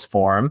wrinkles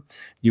form.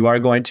 You are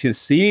going to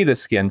see the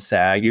skin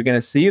sag. You're going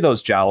to see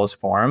those jowls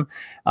form.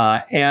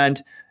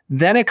 And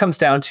then it comes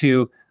down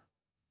to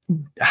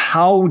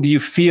how do you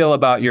feel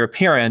about your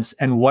appearance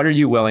and what are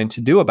you willing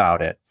to do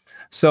about it?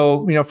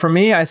 So, for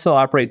me, I still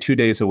operate 2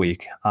 days a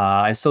week.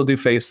 I still do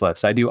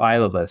facelifts. I do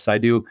eyelid lifts. I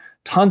do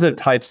tons of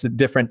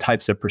different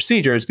types of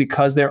procedures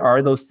because there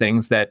are those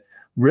things that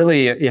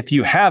really, if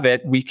you have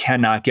it, we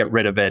cannot get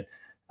rid of it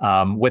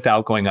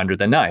without going under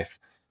the knife.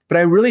 But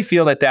I really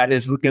feel that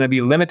is going to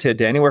be limited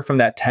to anywhere from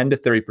that 10 to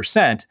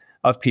 30%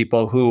 of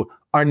people who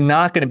are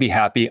not going to be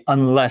happy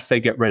unless they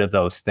get rid of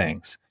those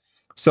things.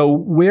 So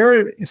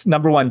where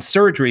number one,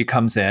 surgery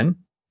comes in,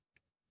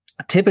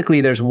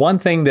 typically there's one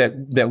thing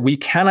that we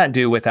cannot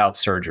do without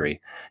surgery,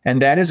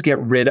 and that is get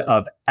rid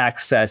of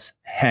excess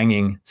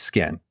hanging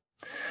skin.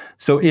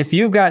 So if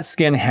you've got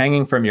skin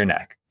hanging from your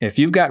neck, if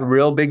you've got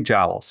real big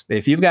jowls,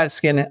 if you've got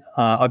skin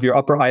of your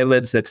upper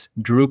eyelids that's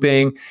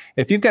drooping,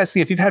 if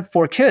you've had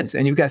 4 kids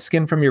and you've got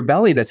skin from your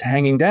belly that's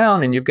hanging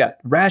down and you've got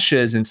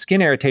rashes and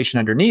skin irritation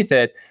underneath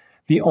it,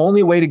 the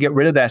only way to get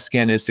rid of that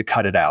skin is to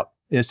cut it out,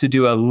 is to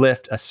do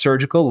a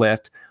surgical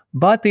lift.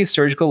 But these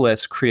surgical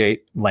lifts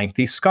create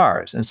lengthy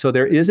scars. And so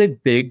there is a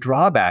big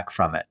drawback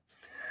from it.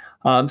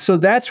 So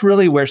that's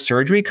really where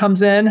surgery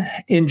comes in.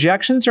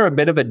 Injections are a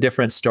bit of a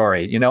different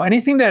story.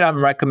 Anything that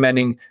I'm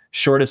recommending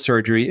short of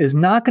surgery is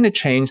not going to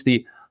change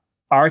the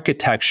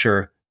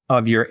architecture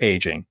of your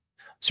aging.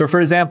 So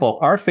for example,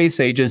 our face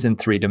ages in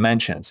 3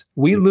 dimensions.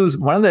 We lose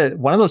one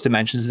of those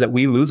dimensions is that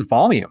we lose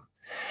volume.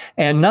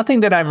 And nothing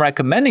that I'm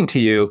recommending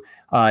to you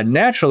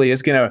naturally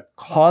is going to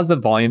cause the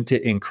volume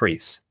to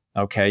increase.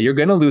 Okay, you're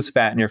going to lose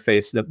fat in your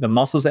face. The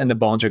muscles and the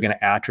bones are going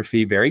to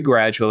atrophy very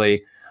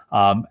gradually.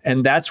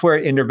 And that's where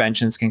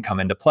interventions can come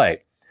into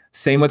play.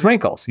 Same with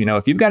wrinkles.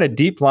 If you've got a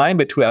deep line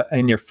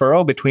in your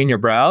furrow between your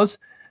brows,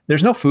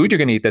 there's no food you're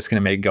going to eat that's going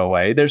to make it go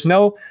away. There's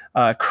no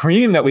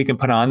cream that we can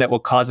put on that will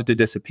cause it to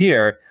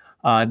disappear.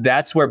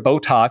 That's where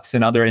Botox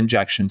and other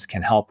injections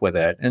can help with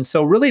it. And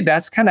so really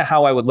that's kind of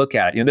how I would look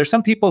at it. There's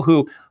some people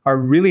who are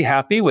really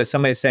happy with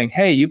somebody saying,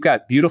 hey, you've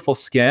got beautiful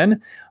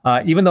skin.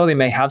 Even though they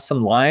may have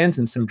some lines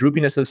and some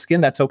droopiness of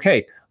skin, that's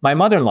okay. My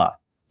mother-in-law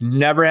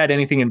never had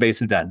anything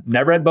invasive done,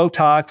 never had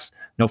Botox,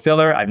 no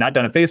filler. I've not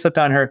done a facelift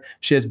on her.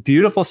 She has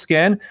beautiful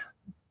skin,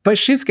 but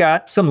she's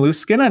got some loose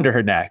skin under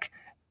her neck.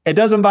 It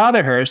doesn't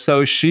bother her,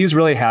 so she's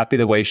really happy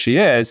the way she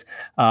is.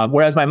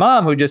 Whereas my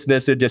mom, who just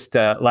visited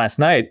last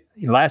night,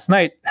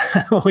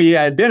 we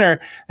had dinner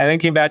and then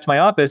came back to my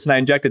office and I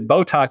injected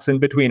Botox in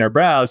between her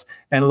brows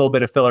and a little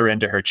bit of filler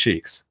into her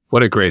cheeks.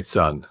 What a great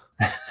son.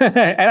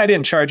 And I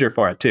didn't charge her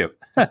for it too.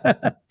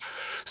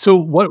 So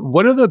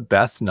what are the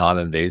best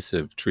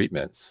non-invasive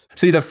treatments?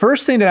 See, the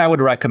first thing that I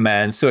would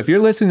recommend, so if you're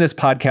listening to this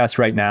podcast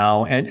right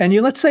now, and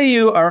let's say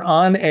you are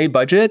on a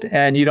budget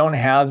and you don't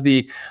have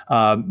the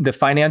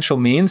financial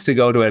means to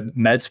go to a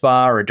med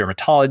spa or a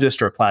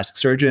dermatologist or a plastic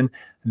surgeon,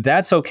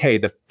 that's okay.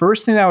 The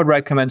first thing I would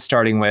recommend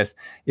starting with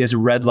is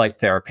red light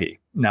therapy.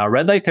 Now,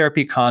 red light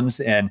therapy comes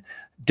in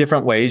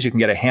different ways. You can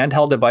get a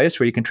handheld device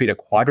where you can treat a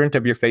quadrant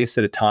of your face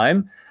at a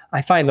time.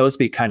 I find those to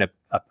be kind of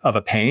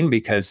a pain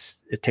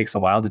because it takes a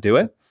while to do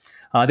it.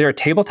 There are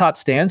tabletop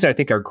stands that I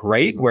think are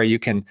great where you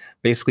can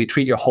basically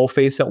treat your whole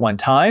face at one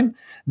time.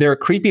 There are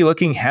creepy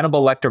looking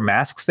Hannibal Lecter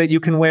masks that you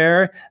can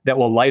wear that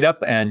will light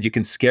up and you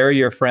can scare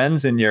your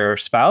friends and your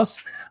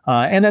spouse.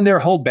 And then there are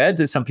whole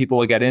beds that some people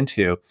will get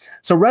into.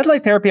 So red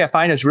light therapy I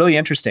find is really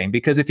interesting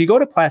because if you go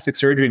to plastic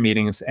surgery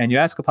meetings and you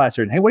ask a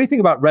plastic surgeon, hey, what do you think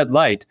about red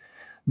light?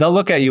 They'll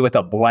look at you with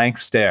a blank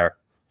stare.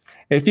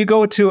 If you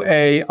go to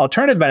a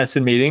alternative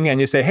medicine meeting and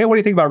you say, hey, what do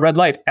you think about red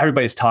light?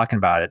 Everybody's talking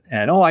about it.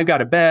 And, oh, I've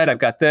got a bed, I've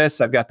got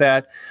this, I've got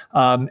that.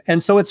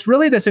 And so it's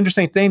really this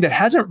interesting thing that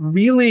hasn't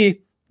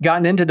really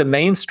gotten into the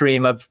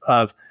mainstream of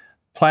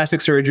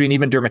plastic surgery and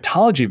even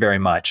dermatology very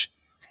much.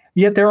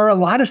 Yet there are a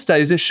lot of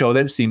studies that show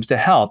that it seems to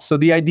help. So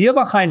the idea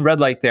behind red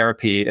light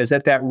therapy is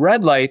that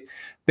red light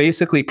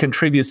basically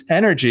contributes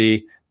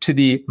energy to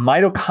the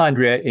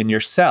mitochondria in your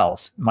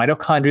cells.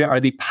 Mitochondria are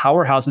the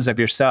powerhouses of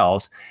your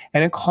cells,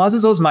 and it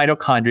causes those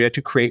mitochondria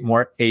to create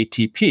more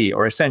ATP,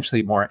 or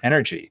essentially more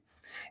energy.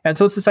 And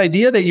so it's this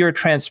idea that you're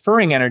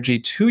transferring energy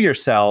to your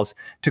cells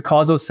to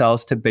cause those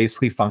cells to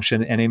basically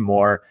function in a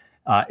more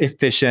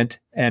efficient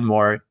and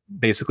more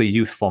basically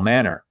youthful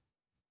manner.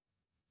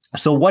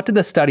 So what did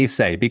the study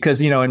say?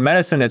 Because, in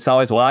medicine, it's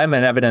always, well, I'm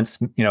an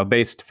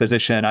evidence-based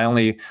physician. I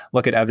only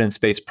look at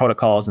evidence-based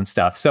protocols and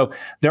stuff. So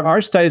there are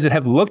studies that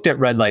have looked at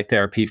red light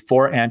therapy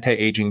for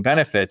anti-aging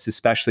benefits,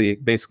 especially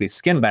basically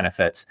skin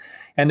benefits.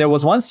 And there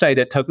was one study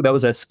that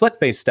was a split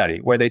face study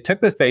where they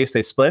took the face,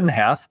 they split it in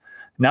half,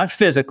 not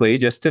physically,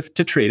 just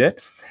to treat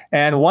it.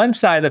 And one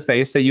side of the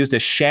face, they used a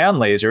sham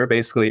laser,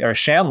 basically, or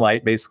sham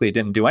light, basically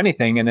didn't do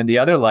anything. And then the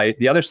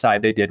other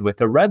side they did with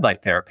the red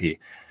light therapy.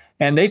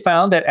 And they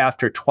found that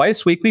after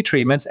twice weekly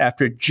treatments,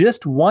 after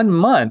just 1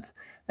 month,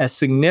 a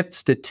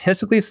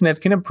statistically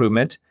significant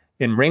improvement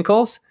in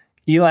wrinkles,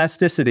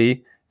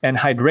 elasticity, and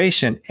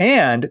hydration.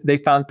 And they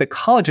found the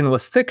collagen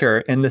was thicker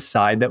in the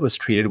side that was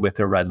treated with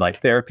the red light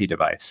therapy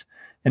device.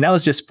 And that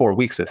was just 4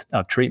 weeks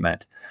of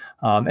treatment.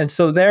 And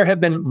so there have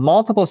been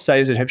multiple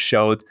studies that have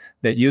showed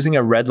that using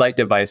a red light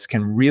device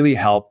can really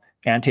help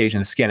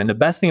anti-aging skin. And the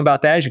best thing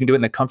about that is you can do it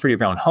in the comfort of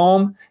your own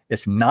home.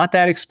 It's not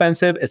that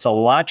expensive. It's a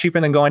lot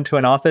cheaper than going to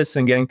an office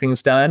and getting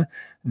things done.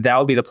 That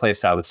would be the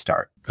place I would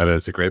start. That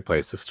is a great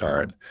place to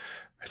start.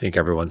 I think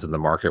everyone's in the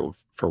market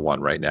for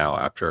one right now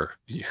after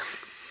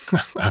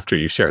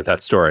you shared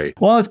that story.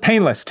 Well, it's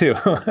painless too.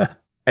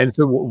 And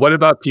so what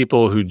about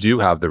people who do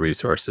have the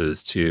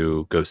resources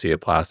to go see a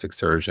plastic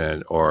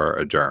surgeon or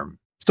a derm?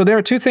 So there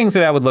are two things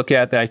that I would look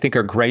at that I think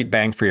are great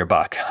bang for your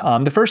buck.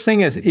 The first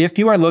thing is if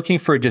you are looking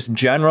for just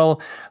general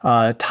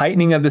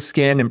tightening of the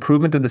skin,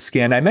 improvement of the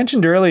skin, I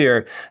mentioned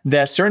earlier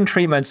that certain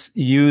treatments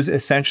use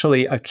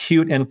essentially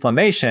acute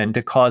inflammation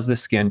to cause the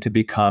skin to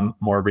become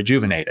more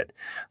rejuvenated.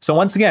 So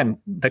once again,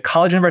 the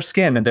collagen of our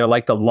skin, and they're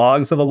like the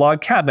logs of a log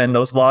cabin,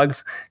 those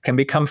logs can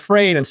become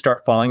frayed and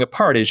start falling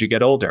apart as you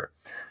get older.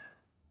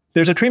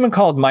 There's a treatment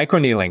called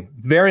microneedling.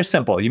 Very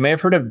simple. You may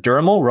have heard of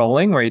dermal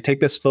rolling, where you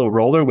take this little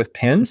roller with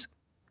pins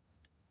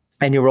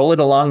and you roll it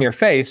along your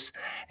face.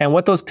 And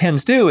what those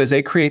pins do is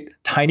they create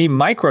tiny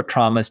micro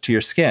traumas to your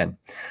skin.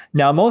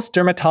 Now, most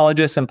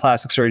dermatologists and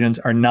plastic surgeons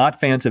are not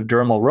fans of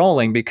dermal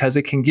rolling because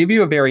it can give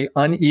you a very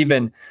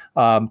uneven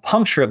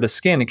puncture of the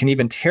skin. It can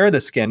even tear the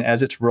skin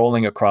as it's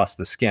rolling across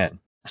the skin.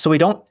 So we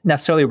don't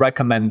necessarily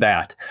recommend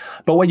that.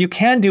 But what you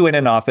can do in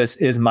an office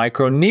is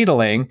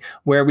microneedling,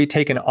 where we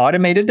take an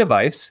automated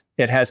device.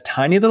 It has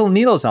tiny little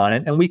needles on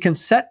it, and we can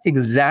set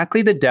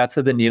exactly the depth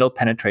of the needle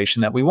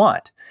penetration that we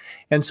want.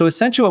 And so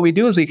essentially what we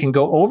do is we can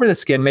go over the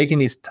skin, making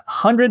these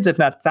hundreds, if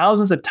not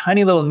thousands, of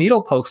tiny little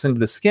needle pokes into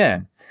the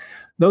skin.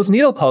 Those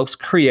needle pokes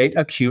create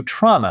acute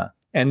trauma.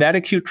 And that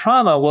acute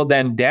trauma will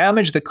then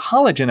damage the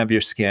collagen of your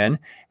skin.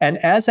 And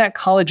as that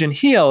collagen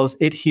heals,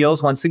 it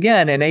heals once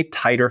again in a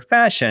tighter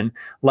fashion,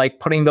 like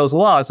putting those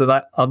logs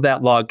of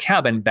that log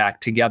cabin back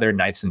together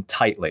nice and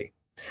tightly.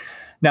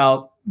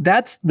 Now,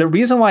 that's the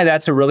reason why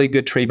that's a really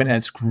good treatment, and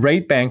it's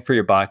great bang for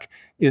your buck,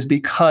 is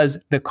because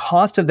the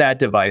cost of that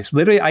device,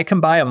 literally I can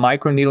buy a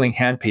microneedling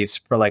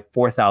handpiece for like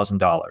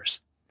 $4,000.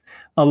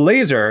 A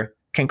laser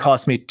can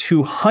cost me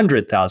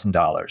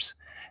 $200,000.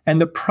 And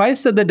the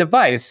price of the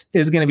device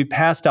is going to be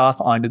passed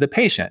off onto the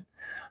patient.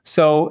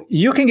 So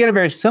you can get a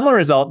very similar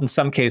result in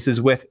some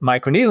cases with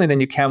microneedling than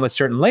you can with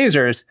certain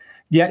lasers,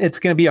 yet it's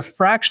going to be a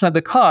fraction of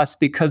the cost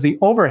because the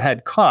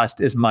overhead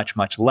cost is much,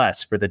 much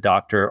less for the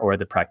doctor or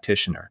the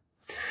practitioner.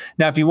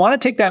 Now, if you want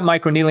to take that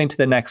microneedling to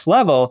the next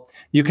level,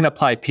 you can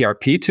apply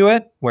PRP to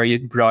it, where you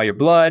draw your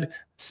blood,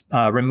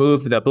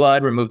 remove the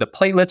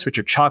platelets, which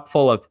are chock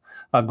full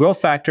of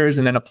growth factors,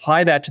 and then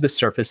apply that to the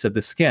surface of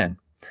the skin.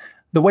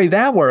 The way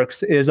that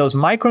works is those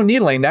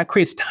microneedling, that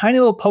creates tiny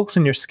little pokes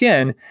in your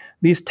skin.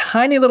 These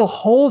tiny little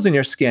holes in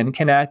your skin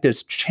can act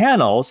as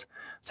channels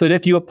so that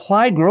if you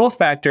apply growth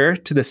factor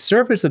to the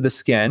surface of the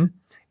skin,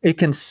 it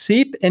can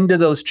seep into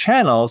those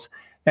channels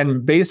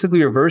and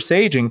basically reverse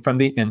aging from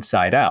the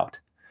inside out.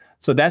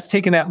 So that's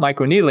taking that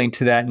microneedling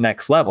to that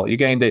next level. You're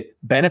getting the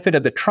benefit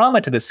of the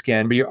trauma to the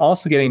skin, but you're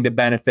also getting the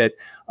benefit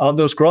of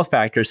those growth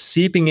factors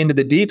seeping into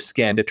the deep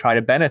skin to try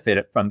to benefit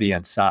it from the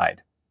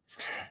inside.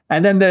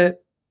 And then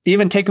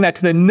even taking that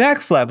to the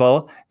next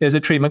level is a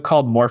treatment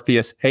called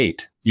Morpheus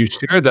 8. You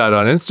shared that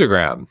on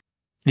Instagram.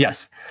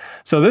 Yes.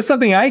 So this is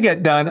something I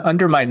get done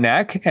under my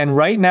neck. And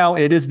right now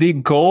it is the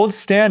gold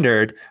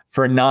standard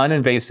for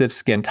non-invasive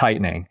skin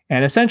tightening.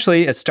 And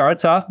essentially it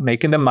starts off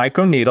making the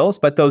micro needles,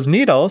 but those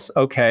needles,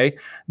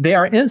 they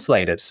are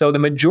insulated. So the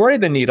majority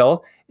of the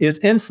needle is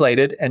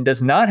insulated and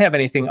does not have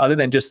anything other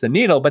than just the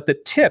needle, but the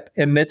tip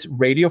emits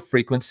radio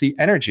frequency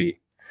energy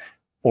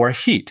or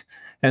heat.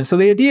 And so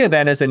the idea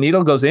then is the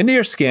needle goes into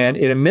your skin,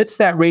 it emits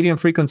that radiant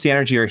frequency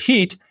energy or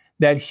heat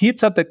that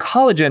heats up the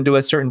collagen to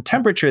a certain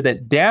temperature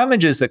that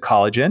damages the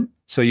collagen.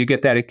 So you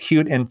get that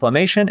acute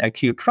inflammation,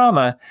 acute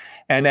trauma.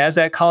 And as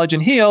that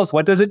collagen heals,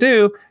 what does it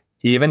do?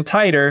 Even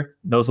tighter,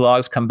 those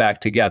logs come back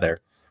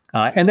together.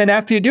 And then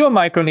after you do a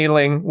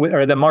microneedling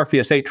or the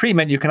Morpheus 8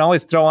 treatment, you can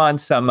always throw on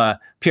some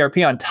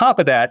PRP on top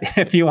of that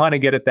if you want to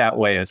get it that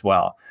way as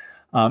well.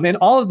 And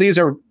all of these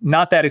are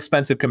not that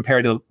expensive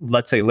compared to,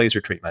 let's say,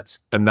 laser treatments.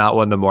 And not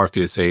when the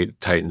Morpheus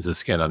 8 tightens the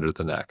skin under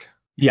the neck.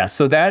 Yeah,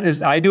 so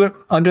I do it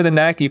under the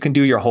neck. You can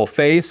do your whole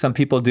face. Some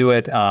people do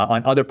it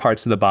on other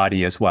parts of the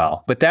body as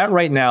well. But that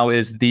right now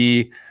is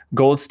the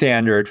gold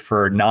standard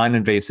for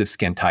non-invasive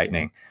skin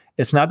tightening.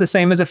 It's not the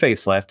same as a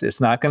facelift.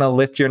 It's not going to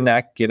lift your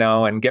neck,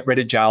 and get rid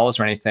of jowls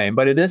or anything,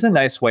 but it is a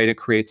nice way to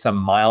create some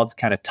mild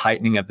kind of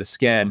tightening of the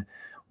skin.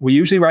 We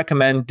usually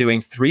recommend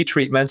doing 3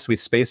 treatments. We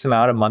space them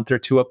out a month or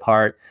 2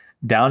 apart.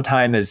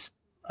 Downtime is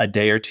a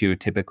day or 2,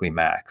 typically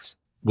max.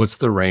 What's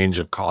the range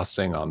of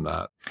costing on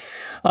that?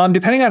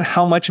 Depending on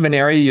how much of an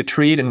area you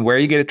treat and where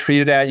you get it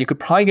treated at, you could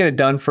probably get it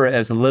done for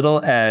as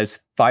little as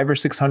 $500 or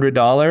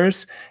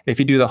 $600. If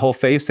you do the whole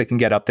face, it can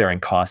get up there in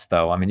cost,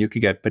 though. I mean, you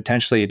could get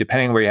potentially,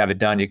 depending on where you have it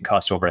done, you can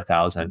cost over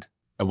 $1,000.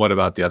 And what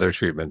about the other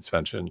treatments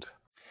mentioned?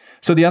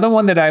 So the other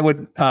one that I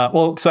would,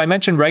 so I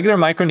mentioned regular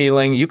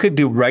microneedling. You could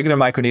do regular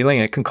microneedling,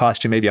 and it can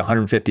cost you maybe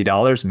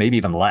 $150, maybe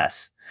even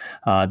less.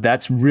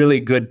 That's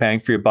really good bang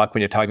for your buck when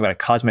you're talking about a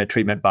cosmetic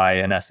treatment by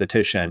an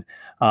esthetician.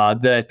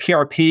 The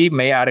PRP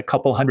may add a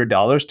couple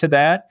 $100 to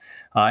that.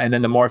 And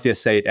then the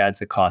Morpheus 8 adds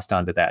the cost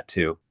onto that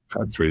too.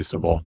 That's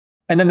reasonable.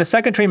 And then the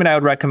second treatment I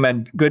would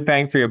recommend, good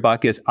bang for your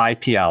buck, is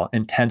IPL,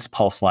 intense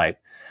pulse light.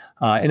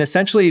 And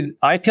essentially,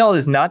 IPL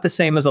is not the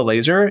same as a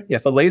laser.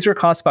 If a laser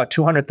costs about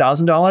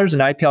 $200,000, an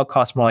IPL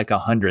costs more like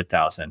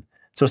 $100,000.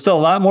 So still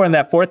a lot more than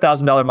that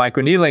 $4,000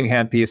 microneedling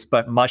handpiece,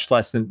 but much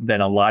less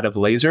than a lot of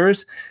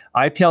lasers.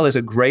 IPL is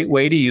a great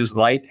way to use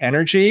light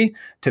energy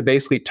to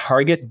basically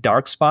target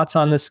dark spots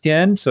on the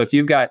skin. So if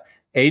you've got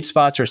age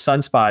spots or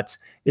sunspots,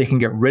 it can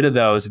get rid of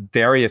those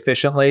very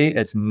efficiently.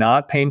 It's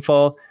not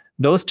painful.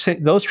 Those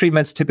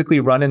treatments typically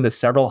run in the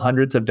several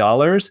hundreds of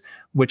dollars,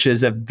 which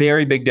is a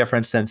very big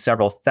difference than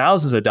several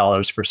thousands of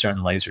dollars for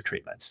certain laser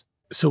treatments.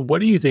 So what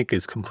do you think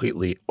is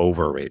completely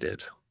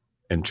overrated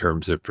in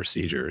terms of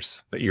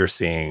procedures that you're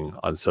seeing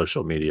on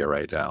social media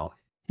right now?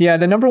 Yeah,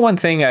 the number one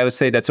thing I would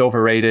say that's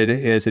overrated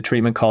is a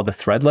treatment called the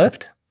thread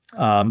lift.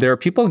 There are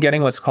people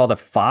getting what's called a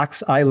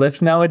fox eye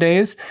lift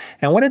nowadays.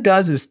 And what it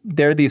does is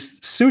there are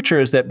these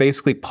sutures that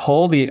basically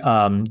pull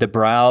the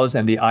brows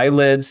and the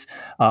eyelids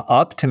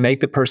up to make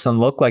the person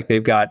look like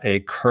they've got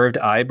a curved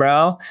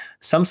eyebrow.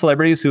 Some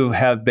celebrities who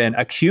have been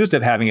accused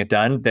of having it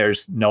done,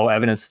 there's no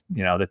evidence,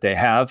 that they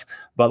have.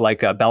 But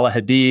like Bella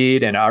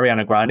Hadid and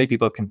Ariana Grande,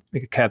 people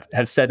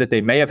have said that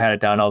they may have had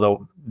it done,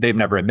 although they've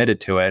never admitted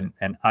to it,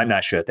 and I'm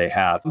not sure that they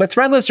have. But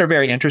thread lifts are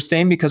very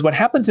interesting because what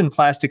happens in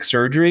plastic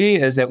surgery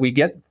is that we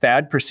get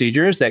fad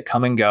procedures that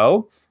come and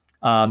go.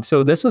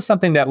 So this was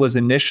something that was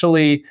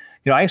initially,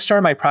 I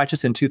started my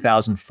practice in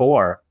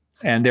 2004,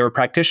 and there were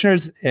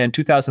practitioners in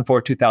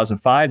 2004,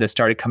 2005 that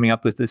started coming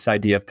up with this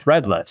idea of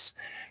thread lifts.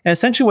 And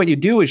essentially what you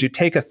do is you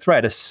take a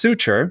thread, a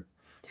suture,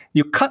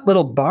 you cut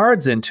little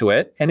barbs into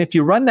it, and if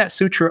you run that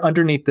suture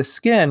underneath the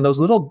skin, those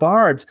little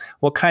barbs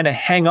will kind of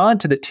hang on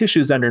to the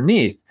tissues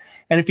underneath.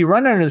 And if you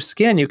run under the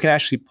skin, you can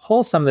actually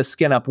pull some of the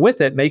skin up with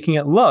it, making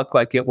it look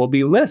like it will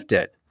be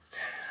lifted.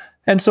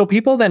 And so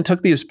people then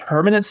took these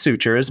permanent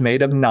sutures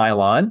made of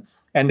nylon,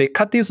 and they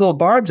cut these little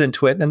barbs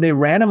into it, and they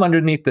ran them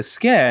underneath the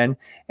skin,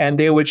 and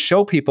they would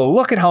show people,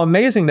 look at how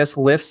amazing this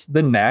lifts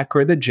the neck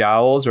or the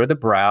jowls or the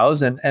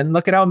brows, and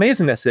look at how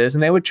amazing this is.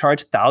 And they would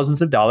charge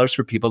thousands of dollars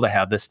for people to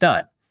have this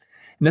done.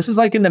 And this is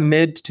like in the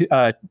mid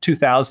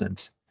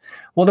 2000s.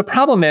 Well, the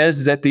problem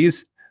is that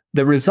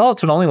the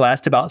results would only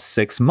last about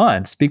 6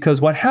 months, because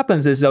what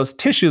happens is those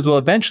tissues will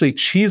eventually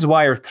cheese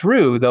wire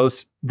through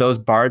those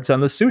barbs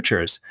on the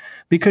sutures,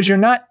 because you're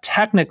not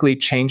technically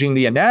changing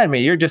the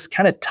anatomy, you're just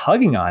kind of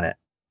tugging on it.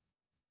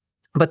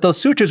 But those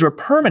sutures were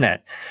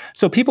permanent.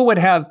 So people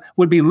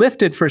would be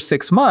lifted for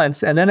 6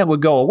 months and then it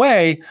would go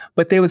away,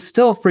 but they would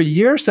still for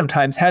years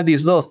sometimes have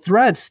these little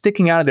threads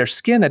sticking out of their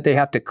skin that they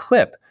have to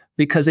clip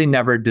because they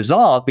never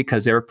dissolved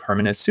because they were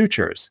permanent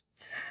sutures.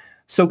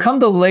 So come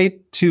the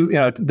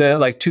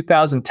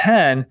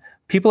 2010,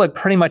 people had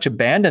pretty much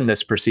abandoned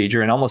this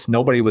procedure and almost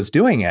nobody was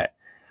doing it.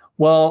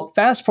 Well,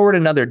 fast forward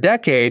another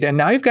decade, and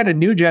now you've got a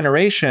new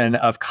generation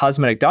of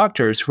cosmetic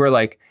doctors who are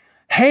like,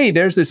 hey,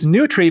 there's this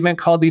new treatment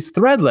called these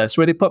thread lifts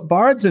where they put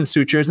barbs in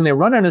sutures and they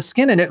run on the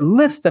skin and it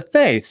lifts the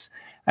face.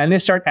 And they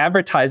start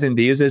advertising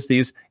these as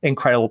these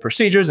incredible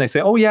procedures. And they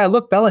say, oh yeah,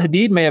 look, Bella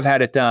Hadid may have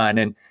had it done,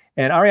 and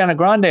Ariana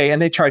Grande,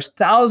 and they charge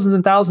thousands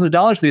and thousands of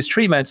dollars for these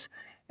treatments,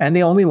 and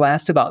they only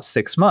last about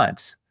 6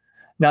 months.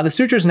 Now, the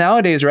sutures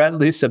nowadays are at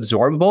least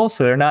absorbable,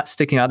 so they're not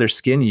sticking out of their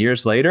skin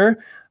years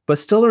later, but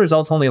still the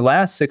results only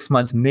last 6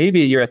 months,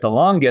 maybe a year at the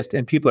longest,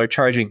 and people are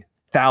charging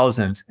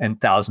thousands and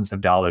thousands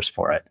of dollars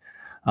for it.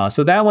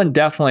 So that one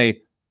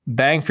definitely,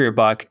 bang for your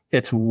buck,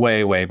 it's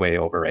way, way, way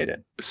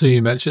overrated. So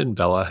you mentioned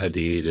Bella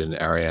Hadid and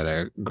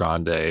Ariana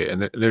Grande,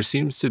 and there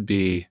seems to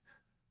be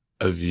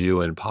a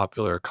view in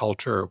popular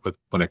culture with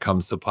when it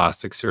comes to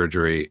plastic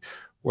surgery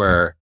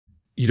where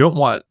you don't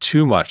want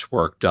too much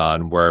work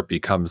done where it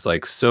becomes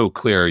like so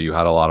clear you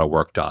had a lot of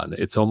work done.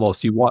 It's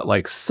almost you want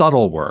like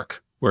subtle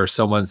work where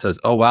someone says,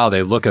 "Oh wow,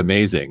 they look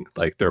amazing."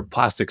 Like their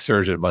plastic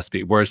surgeon must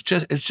be where it's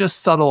just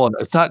subtle and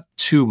it's not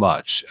too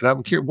much. And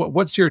I'm curious,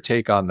 what's your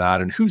take on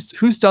that? And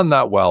who's done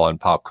that well in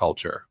pop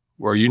culture?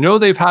 Where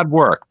they've had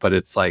work, but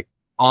it's like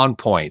on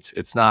point.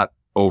 It's not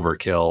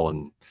overkill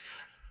and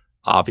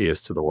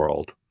obvious to the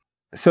world.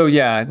 So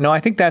yeah, no, I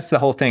think that's the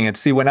whole thing. And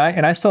see,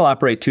 I still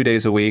operate 2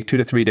 days a week, 2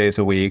 to 3 days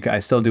a week. I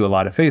still do a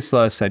lot of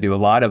facelifts. I do a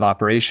lot of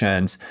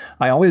operations.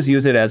 I always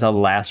use it as a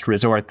last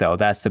resort, though.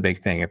 That's the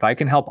big thing. If I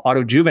can help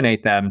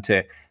autojuvenate them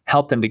to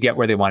help them to get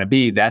where they want to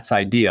be, that's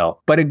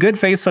ideal. But a good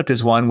facelift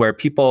is one where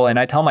people, and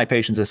I tell my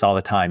patients this all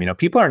the time,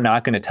 people are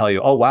not going to tell you,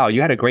 "Oh, wow,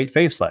 you had a great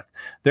facelift."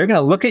 They're going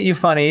to look at you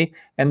funny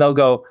and they'll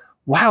go,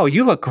 "Wow,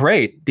 you look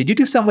great. Did you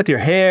do something with your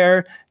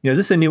hair? Is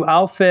this a new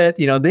outfit?"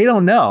 They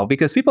don't know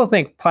because people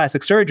think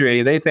plastic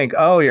surgery. They think,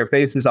 "Oh, your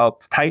face is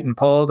all tight and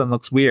pulled and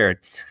looks weird."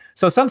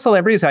 So some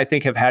celebrities I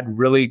think have had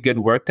really good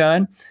work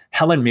done.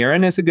 Helen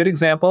Mirren is a good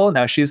example.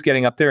 Now she's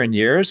getting up there in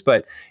years,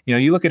 but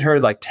you look at her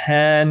like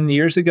 10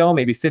 years ago,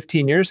 maybe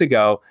 15 years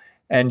ago,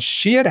 and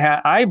she had,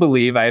 I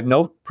believe, I have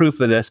no proof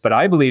of this, but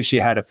I believe she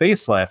had a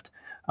facelift.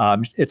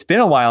 It's been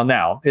a while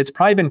now. It's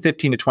probably been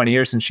 15 to 20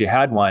 years since she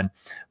had one.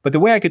 But the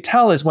way I could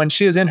tell is when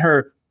she was in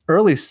her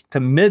early to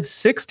mid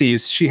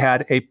 60s, she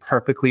had a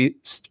perfectly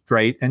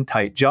straight and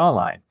tight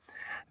jawline.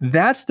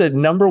 That's the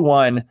number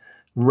one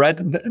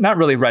not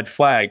really red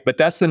flag, but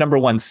that's the number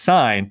one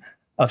sign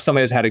of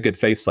somebody who's had a good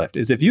facelift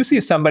is if you see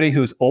somebody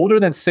who's older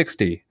than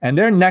 60 and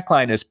their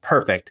neckline is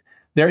perfect,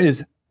 there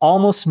is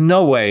almost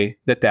no way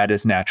that that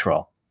is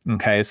natural.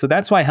 Okay, so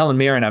that's why Helen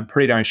Mirren, I'm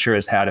pretty darn sure,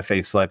 has had a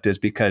facelift, is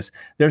because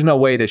there's no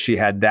way that she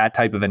had that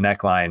type of a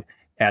neckline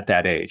at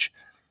that age.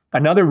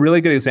 Another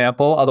really good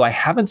example, although I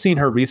haven't seen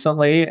her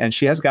recently and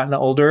she has gotten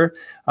older,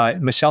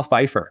 Michelle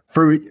Pfeiffer.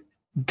 For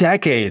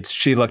decades,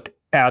 she looked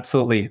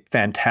absolutely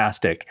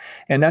fantastic.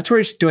 And that's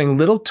where she's doing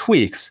little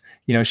tweaks.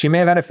 She may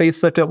have had a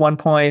facelift at one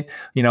point,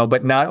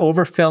 but not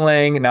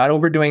overfilling, not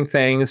overdoing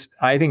things.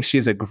 I think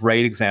she's a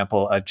great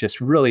example of just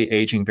really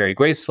aging very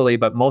gracefully,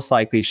 but most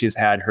likely she's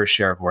had her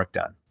share of work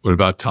done. What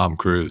about Tom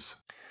Cruise?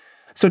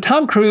 So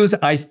Tom Cruise,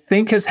 I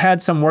think, has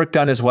had some work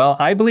done as well.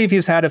 I believe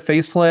he's had a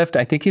facelift.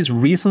 I think he's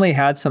recently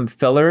had some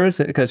fillers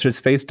because his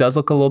face does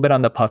look a little bit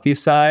on the puffy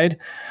side.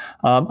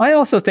 I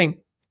also think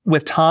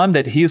with Tom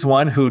that he's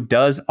one who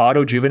does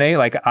autojuvenate.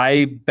 Like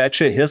I bet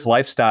you his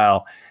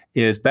lifestyle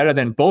is better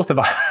than both of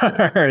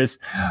ours.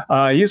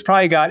 He's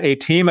probably got a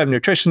team of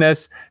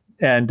nutritionists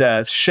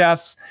and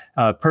chefs,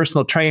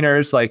 personal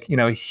trainers.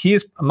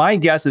 My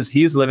guess is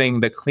he's living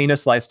the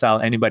cleanest lifestyle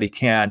anybody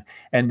can.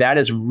 And that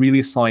is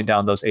really slowing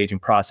down those aging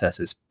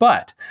processes.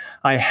 But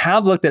I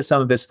have looked at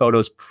some of his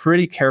photos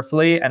pretty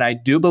carefully. And I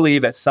do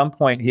believe at some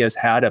point he has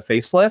had a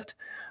facelift.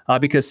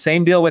 Because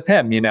same deal with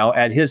him,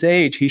 at his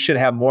age, he should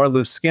have more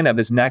loose skin of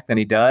his neck than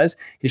he does.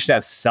 He should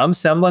have some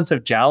semblance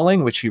of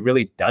jowling, which he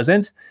really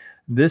doesn't.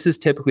 This is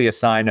typically a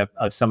sign of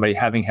somebody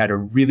having had a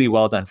really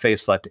well done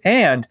facelift.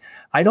 And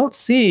I don't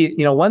see,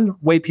 one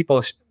way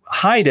people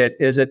hide it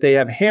is that they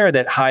have hair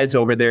that hides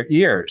over their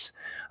ears.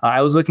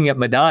 I was looking at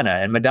Madonna,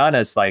 and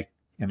Madonna's like,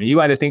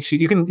 you either think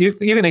you can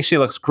think she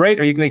looks great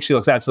or you can think she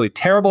looks absolutely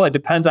terrible. It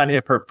depends on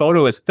if her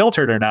photo is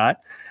filtered or not.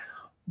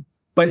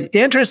 But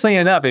interestingly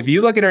enough, if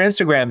you look at her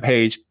Instagram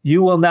page,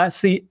 you will not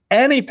see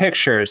any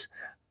pictures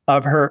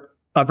of her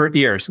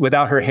ears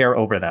without her hair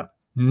over them.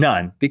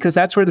 None, because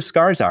that's where the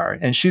scars are.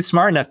 And she's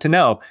smart enough to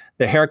know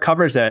the hair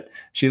covers it.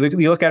 You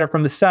look at her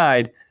from the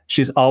side,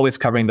 she's always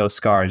covering those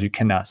scars. You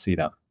cannot see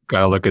them.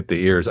 Gotta look at the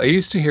ears. I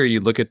used to hear you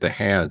look at the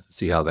hands and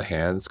see how the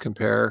hands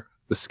compare,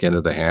 the skin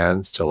of the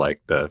hands to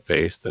like the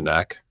face, the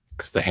neck,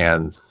 because the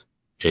hands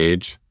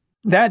age.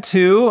 That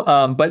too,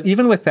 but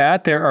even with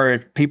that, there are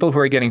people who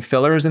are getting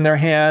fillers in their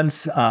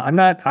hands.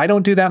 I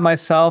don't do that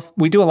myself.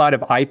 We do a lot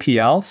of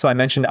IPL. So I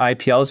mentioned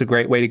IPL is a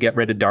great way to get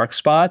rid of dark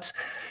spots.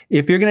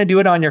 If you're going to do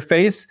it on your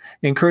face,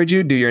 I encourage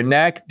you, do your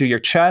neck, do your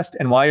chest.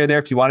 And while you're there,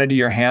 if you want to do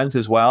your hands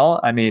as well,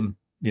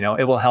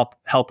 it will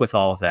help with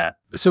all of that.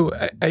 So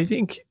I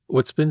think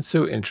what's been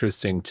so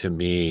interesting to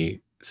me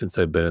since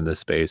I've been in this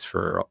space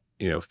for,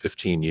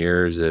 15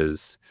 years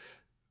is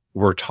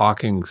we're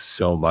talking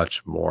so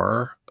much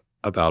more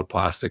about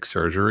plastic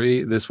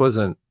surgery. This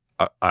wasn't,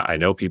 I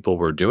know people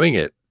were doing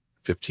it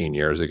 15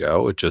 years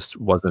ago. It just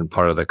wasn't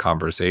part of the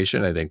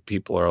conversation. I think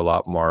people are a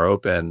lot more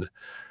open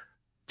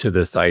to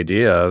this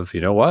idea of,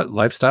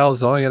 lifestyle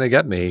is only going to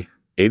get me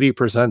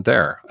 80%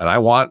 there. And I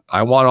want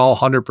all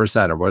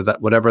 100% or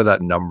whatever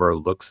that number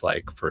looks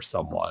like for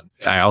someone.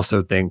 I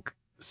also think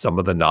some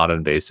of the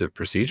non-invasive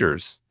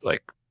procedures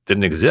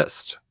didn't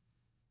exist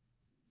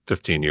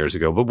 15 years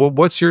ago. But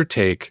what's your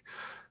take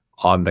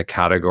on the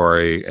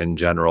category in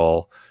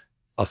general?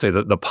 I'll say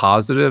the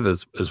positive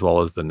as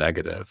well as the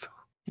negative.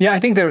 Yeah, I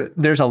think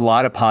there's a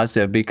lot of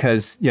positive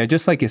because,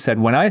 just like you said,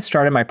 when I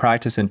started my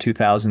practice in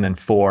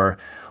 2004,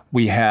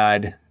 we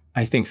had,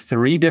 I think,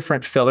 3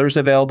 different fillers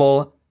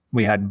available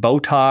we had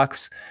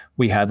Botox,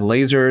 we had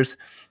lasers.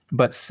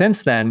 But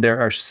since then,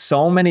 there are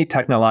so many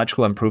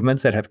technological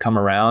improvements that have come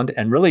around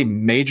and really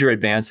major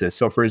advances.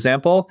 So for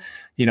example,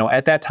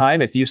 at that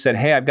time, if you said,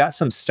 hey, I've got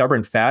some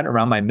stubborn fat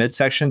around my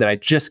midsection that I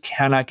just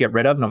cannot get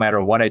rid of no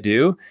matter what I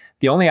do,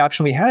 the only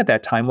option we had at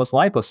that time was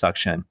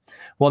liposuction.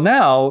 Well,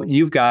 now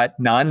you've got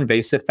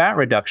non-invasive fat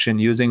reduction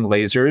using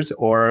lasers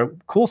or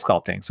cool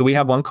sculpting. So we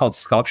have one called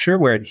Sculpture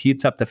where it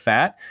heats up the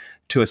fat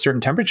to a certain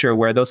temperature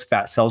where those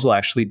fat cells will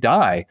actually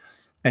die.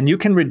 And you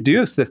can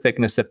reduce the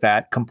thickness of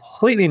fat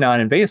completely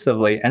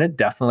non-invasively, and it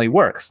definitely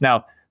works.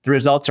 Now, the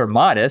results are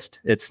modest.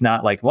 It's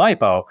not like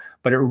lipo,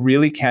 but it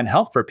really can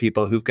help for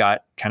people who've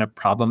got kind of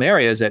problem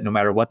areas that no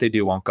matter what they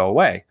do won't go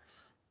away.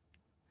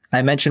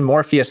 I mentioned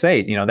Morpheus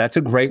 8. That's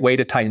a great way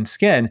to tighten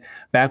skin.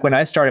 Back when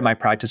I started my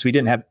practice, we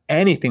didn't have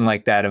anything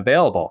like that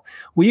available.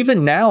 We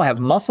even now have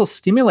muscle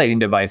stimulating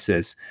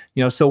devices.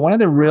 So one of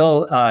the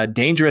real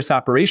dangerous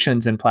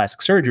operations in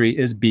plastic surgery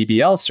is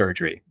BBL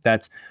surgery.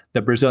 That's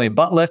the Brazilian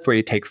butt lift, where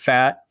you take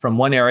fat from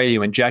one area,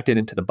 you inject it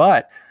into the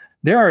butt.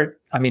 There are,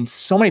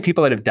 so many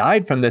people that have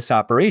died from this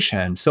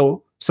operation.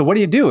 So what do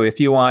you do if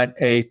you want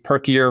a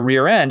perkier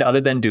rear end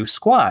other than do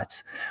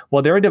squats?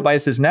 Well, there are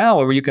devices now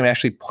where you can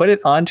actually put it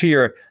onto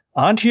your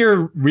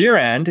rear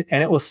end,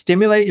 and it will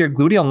stimulate your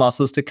gluteal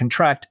muscles to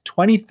contract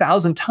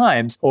 20,000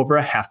 times over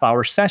a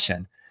half-hour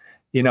session.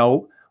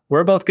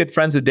 We're both good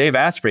friends with Dave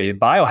Asprey,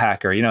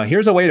 biohacker.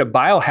 Here's a way to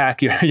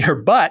biohack your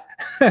butt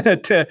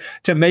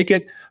to make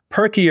it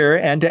perkier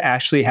and to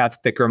actually have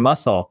thicker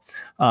muscle.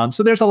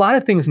 So there's a lot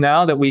of things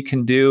now that we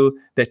can do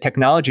that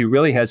technology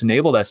really has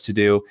enabled us to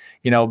do.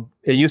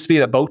 It used to be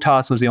that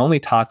Botox was the only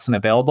toxin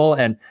available.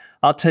 And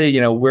I'll tell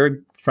you, we're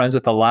friends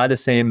with a lot of the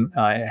same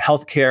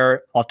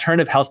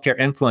alternative healthcare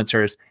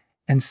influencers,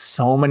 and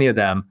so many of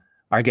them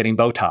are getting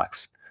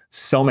Botox.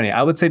 So many.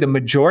 I would say the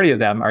majority of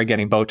them are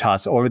getting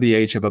Botox over the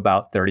age of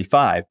about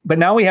 35. But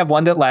now we have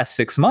one that lasts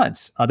 6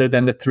 months, other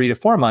than the 3 to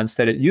 4 months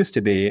that it used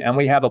to be. And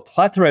we have a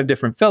plethora of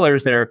different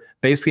fillers that are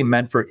basically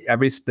meant for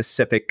every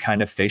specific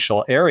kind of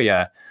facial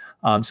area.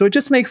 So it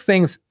just makes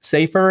things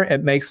safer.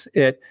 It makes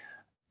it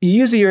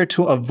easier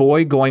to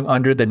avoid going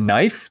under the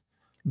knife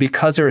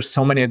because there are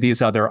so many of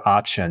these other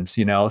options,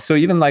 So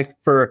even like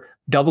for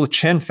double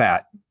chin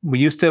fat,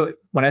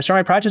 when I started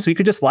my practice, we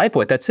could just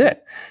lipo it. That's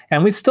it.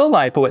 And we still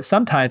lipo it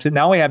sometimes, but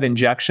now we have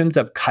injections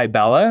of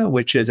Kybella,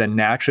 which is a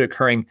naturally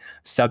occurring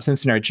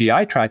substance in our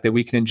GI tract that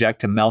we can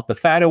inject to melt the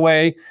fat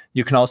away.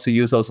 You can also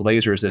use those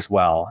lasers as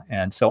well.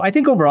 And so I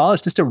think overall,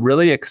 it's just a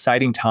really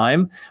exciting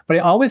time. But I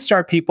always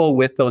start people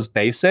with those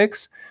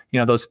basics,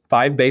 those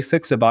 5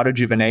 basics of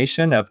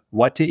autojuvenation, of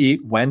what to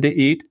eat, when to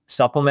eat,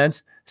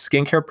 supplements,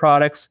 skincare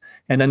products,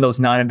 and then those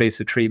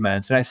non-invasive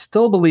treatments. And I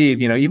still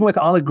believe, even with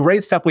all the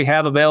great stuff we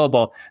have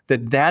available,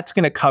 that's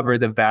going to cover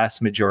the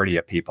vast majority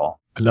of people.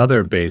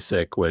 Another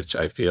basic, which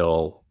I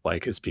feel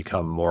like has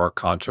become more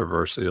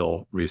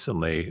controversial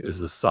recently, is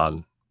the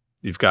sun.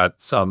 You've got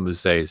some who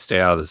say,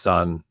 stay out of the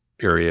sun,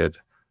 period,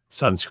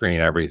 sunscreen,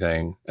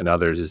 everything. And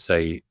others who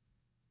say,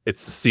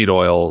 it's the seed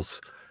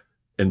oils,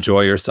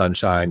 enjoy your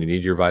sunshine, you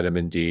need your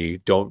vitamin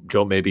D.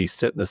 Don't maybe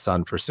sit in the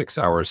sun for 6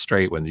 hours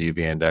straight when the UV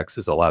index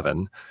is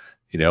 11,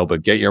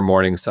 but get your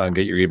morning sun,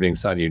 get your evening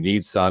sun. You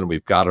need sun.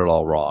 We've got it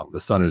all wrong.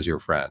 The sun is your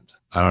friend.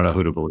 I don't know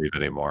who to believe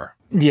anymore.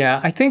 Yeah,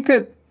 I think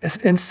that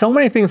in so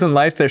many things in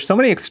life, there's so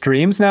many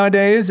extremes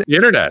nowadays. The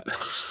internet.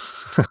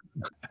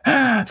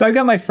 So I've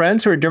got my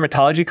friends who are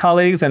dermatology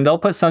colleagues, and they'll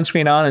put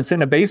sunscreen on and sit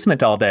in a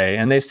basement all day,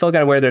 and they've still got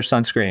to wear their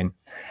sunscreen.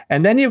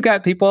 And then you've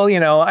got people,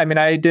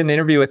 I did an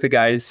interview with a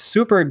guy,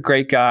 super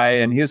great guy,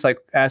 and he was like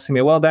asking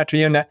me, well, Dr.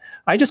 Youn,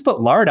 I just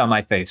put lard on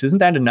my face. Isn't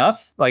that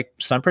enough? Like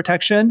sun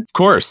protection? Of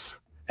course.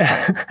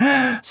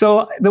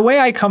 So the way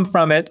I come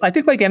from it, I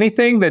think like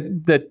anything,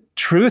 that the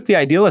truth, the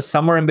ideal is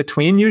somewhere in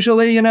between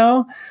usually,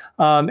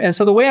 And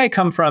so the way I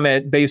come from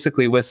it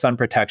basically with sun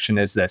protection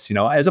is this,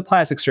 as a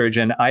plastic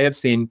surgeon, I have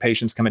seen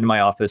patients come into my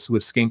office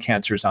with skin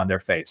cancers on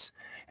their face.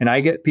 And I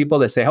get people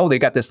that say, oh, they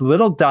got this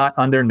little dot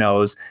on their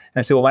nose. And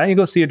I say, well, why don't you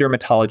go see a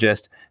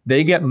dermatologist?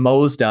 They get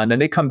Mohs done. Then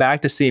they come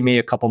back to see me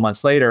a couple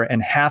months later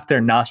and half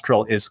their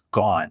nostril is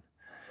gone.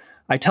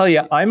 I tell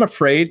you, I'm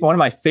afraid. One of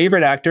my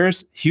favorite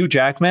actors, Hugh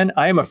Jackman,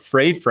 I am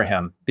afraid for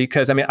him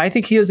because, I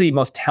think he is the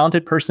most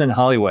talented person in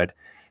Hollywood.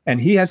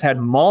 And he has had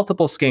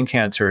multiple skin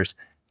cancers.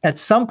 At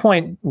some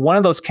point, one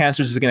of those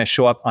cancers is going to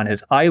show up on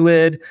his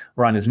eyelid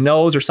or on his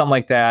nose or something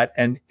like that.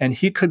 And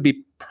he could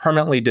be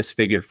permanently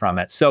disfigured from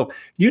it. So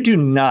you do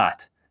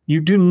not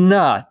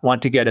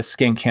want to get a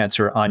skin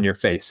cancer on your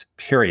face,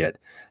 period.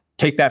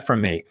 Take that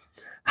from me.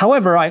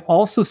 However, I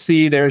also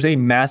see there's a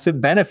massive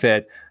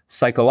benefit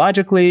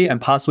psychologically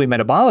and possibly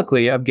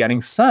metabolically of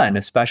getting sun,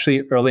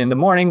 especially early in the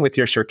morning with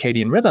your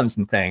circadian rhythms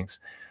and things.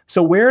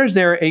 So where is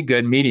there a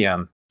good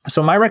medium?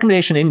 So my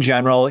recommendation in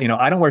general,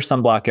 I don't wear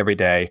sunblock every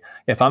day.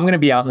 If I'm going to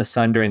be out in the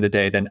sun during the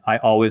day, then I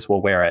always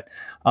will wear it.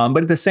 But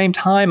at the same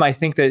time, I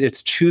think that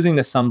it's choosing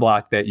the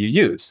sunblock that you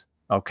use.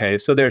 Okay,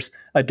 so there's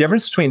a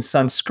difference between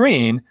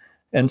sunscreen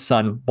and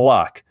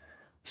sunblock.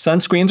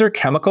 Sunscreens are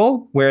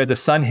chemical, where the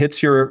sun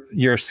hits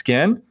your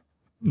skin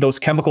those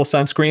chemical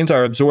sunscreens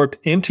are absorbed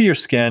into your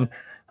skin,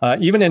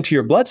 even into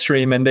your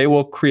bloodstream, and they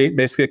will create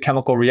basically a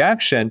chemical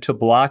reaction to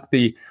block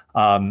the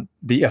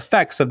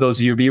effects of those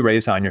UV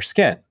rays on your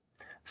skin.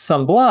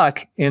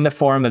 Sunblock in the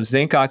form of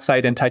zinc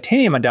oxide and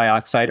titanium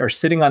dioxide are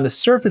sitting on the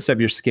surface of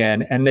your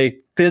skin, and they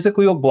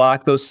physically will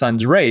block those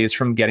sun's rays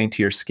from getting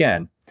to your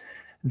skin.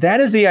 That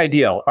is the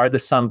ideal, are the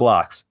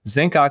sunblocks,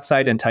 zinc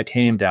oxide and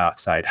titanium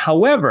dioxide.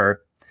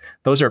 However,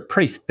 those are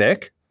pretty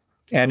thick.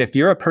 And if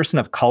you're a person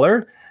of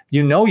color,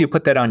 you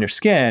put that on your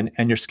skin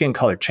and your skin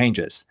color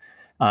changes.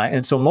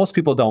 And so most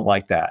people don't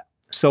like that.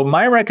 So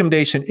my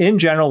recommendation in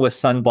general with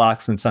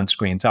sunblocks and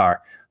sunscreens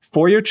are,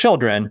 for your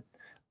children,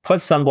 put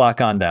sunblock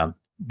on them.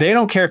 They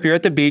don't care if you're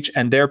at the beach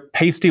and they're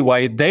pasty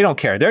white. They don't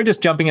care. They're just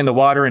jumping in the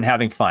water and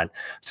having fun.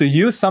 So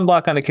use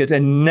sunblock on the kids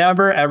and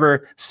never,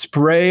 ever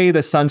spray the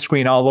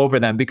sunscreen all over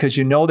them, because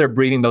they're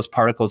breathing those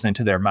particles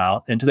into their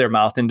mouth, into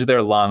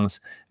their lungs,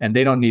 and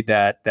they don't need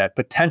that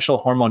potential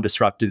hormone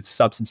disrupted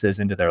substances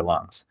into their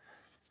lungs.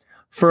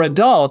 For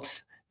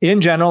adults,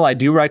 in general, I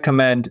do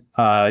recommend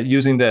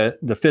using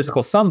the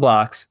physical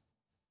sunblocks.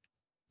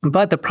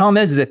 But the problem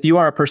is if you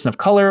are a person of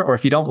color, or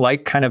if you don't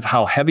like kind of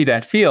how heavy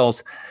that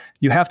feels,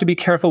 you have to be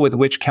careful with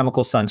which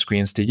chemical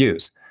sunscreens to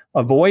use.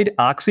 Avoid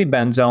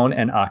oxybenzone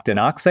and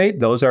octinoxate.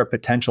 Those are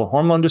potential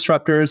hormone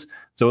disruptors.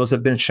 Those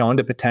have been shown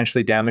to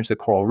potentially damage the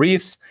coral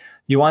reefs.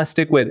 You want to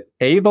stick with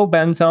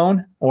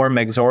avobenzone or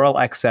Mexoryl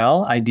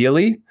XL,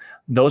 ideally.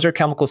 Those are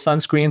chemical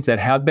sunscreens that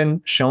have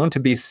been shown to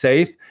be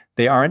safe.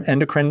 They aren't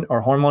endocrine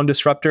or hormone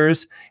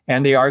disruptors,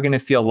 and they are going to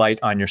feel light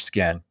on your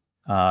skin.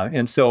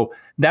 And so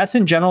that's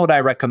in general what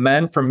I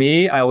recommend. For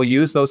me, I will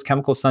use those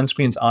chemical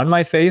sunscreens on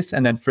my face.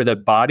 And then for the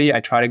body, I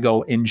try to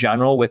go in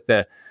general with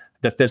the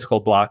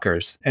physical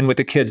blockers. And with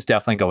the kids,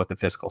 definitely go with the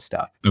physical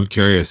stuff. I'm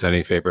curious,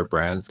 any favorite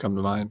brands come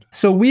to mind?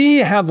 So we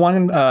have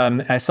one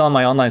I saw in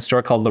my online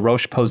store called La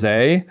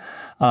Roche-Posay.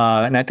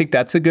 And I think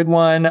that's a good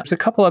one. There's a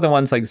couple other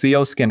ones like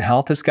Zeo Skin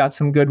Health has got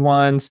some good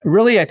ones.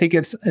 Really, I think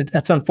it's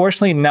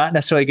unfortunately not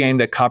necessarily getting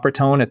the copper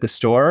tone at the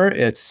store.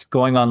 It's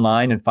going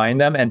online and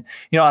find them. And,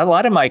 a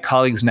lot of my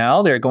colleagues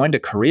now, they're going to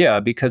Korea,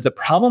 because the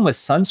problem with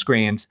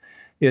sunscreens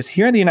is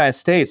here in the United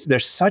States,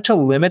 there's such a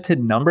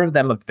limited number of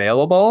them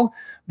available,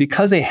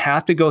 because they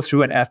have to go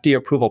through an FDA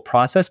approval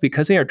process,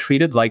 because they are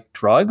treated like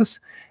drugs.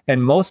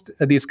 And most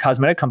of these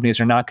cosmetic companies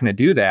are not going to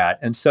do that.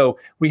 And so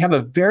we have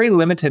a very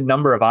limited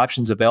number of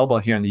options available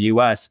here in the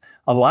US.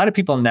 A lot of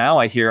people now,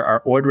 I hear,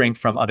 are ordering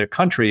from other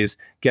countries,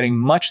 getting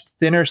much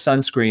thinner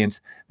sunscreens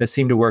that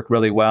seem to work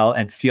really well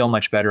and feel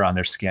much better on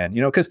their skin.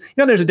 Because,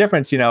 there's a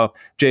difference,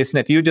 Jason,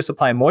 if you just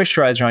apply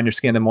moisturizer on your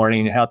skin in the morning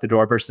and you head out the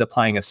door versus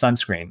applying a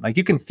sunscreen. Like,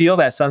 you can feel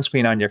that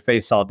sunscreen on your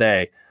face all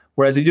day.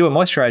 Whereas if you do a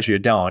moisturizer, you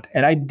don't.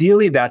 And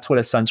ideally, that's what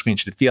a sunscreen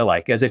should feel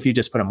like, as if you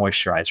just put a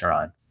moisturizer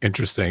on.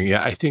 Interesting.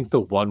 Yeah, I think the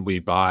one we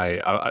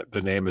buy,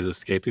 the name is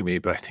escaping me,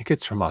 but I think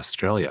it's from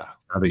Australia,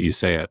 now that you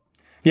say it.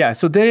 Yeah,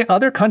 so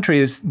other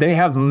countries, they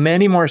have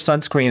many more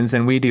sunscreens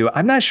than we do.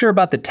 I'm not sure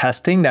about the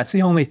testing. That's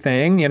the only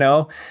thing,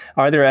 Are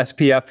there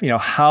SPF,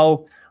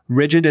 how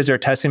rigid is their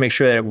testing to make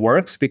sure that it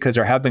works? Because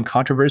there have been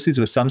controversies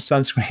with some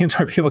sunscreens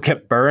where people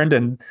get burned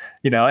and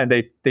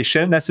they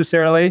shouldn't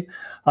necessarily.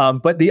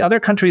 But the other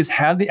countries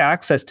have the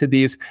access to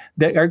these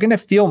that are going to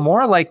feel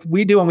more like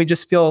we do when we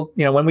just feel,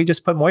 when we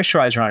just put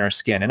moisturizer on our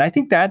skin. And I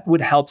think that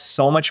would help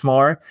so much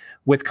more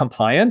with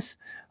compliance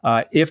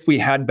if we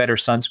had better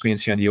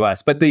sunscreens here in the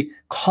US. But the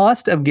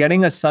cost of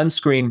getting a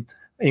sunscreen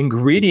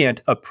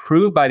ingredient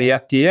approved by the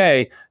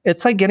FDA,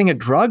 it's like getting a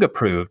drug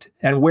approved.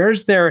 And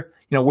where's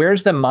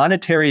the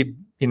monetary,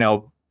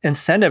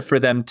 incentive for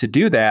them to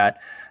do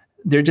that?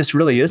 There just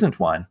really isn't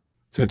one.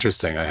 It's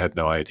interesting. I had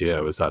no idea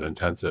it was that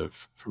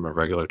intensive from a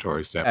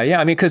regulatory standpoint.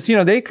 Yeah, because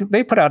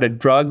they put out a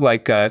drug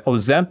like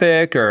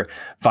Ozempic or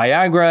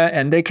Viagra,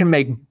 and they can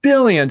make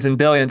billions and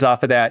billions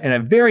off of that in a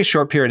very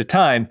short period of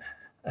time.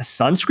 A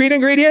sunscreen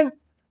ingredient?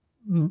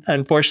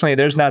 Unfortunately,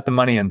 there's not the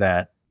money in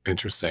that.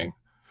 Interesting.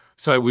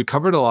 So we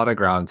covered a lot of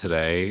ground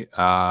today.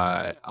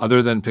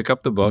 Other than pick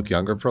up the book,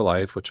 Younger for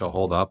Life, which I'll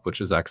hold up, which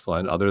is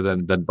excellent. Other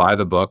than buy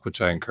the book,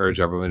 which I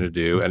encourage everyone to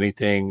do.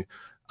 Anything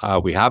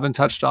we haven't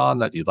touched on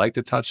that you'd like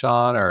to touch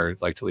on, or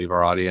like to leave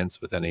our audience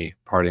with any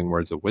parting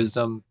words of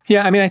wisdom?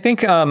 Yeah, I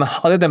think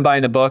other than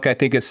buying the book, I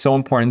think it's so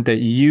important that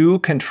you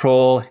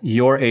control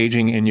your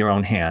aging in your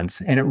own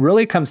hands. And it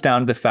really comes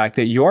down to the fact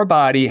that your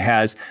body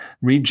has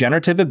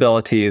regenerative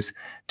abilities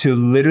to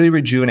literally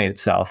rejuvenate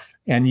itself.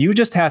 And you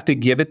just have to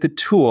give it the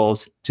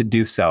tools to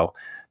do so.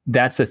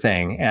 That's the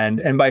thing.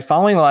 And by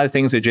following a lot of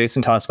things that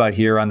Jason talks about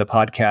here on the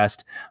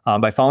podcast,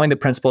 by following the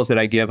principles that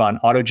I give on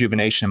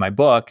autojuvenation in my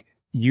book,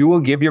 you will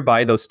give your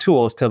body those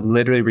tools to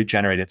literally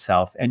regenerate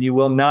itself. And you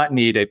will not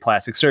need a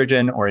plastic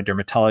surgeon or a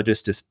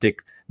dermatologist to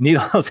stick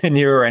needles in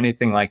you or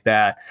anything like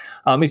that.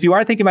 If you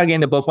are thinking about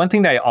getting the book, one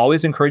thing that I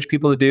always encourage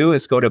people to do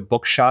is go to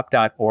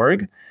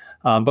bookshop.org.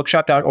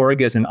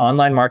 Bookshop.org is an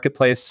online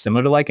marketplace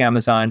similar to like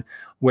Amazon,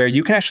 where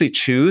you can actually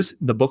choose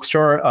the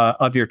bookstore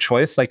of your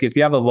choice. Like if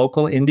you have a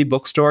local indie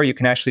bookstore, you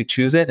can actually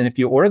choose it. And if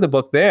you order the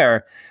book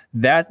there,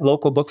 that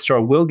local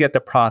bookstore will get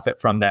the profit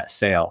from that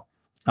sale.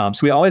 So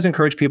we always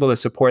encourage people to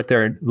support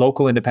their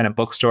local independent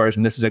bookstores,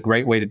 and this is a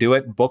great way to do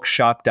it,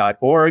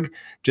 bookshop.org.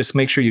 Just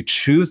make sure you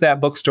choose that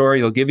bookstore.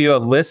 You'll give you a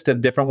list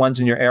of different ones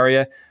in your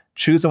area.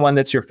 Choose the one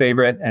that's your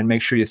favorite and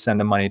make sure you send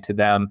the money to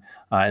them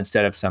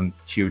instead of some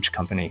huge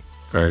company.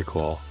 Very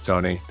cool.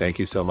 Tony, thank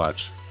you so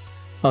much.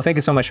 Well, thank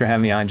you so much for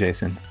having me on,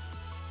 Jason.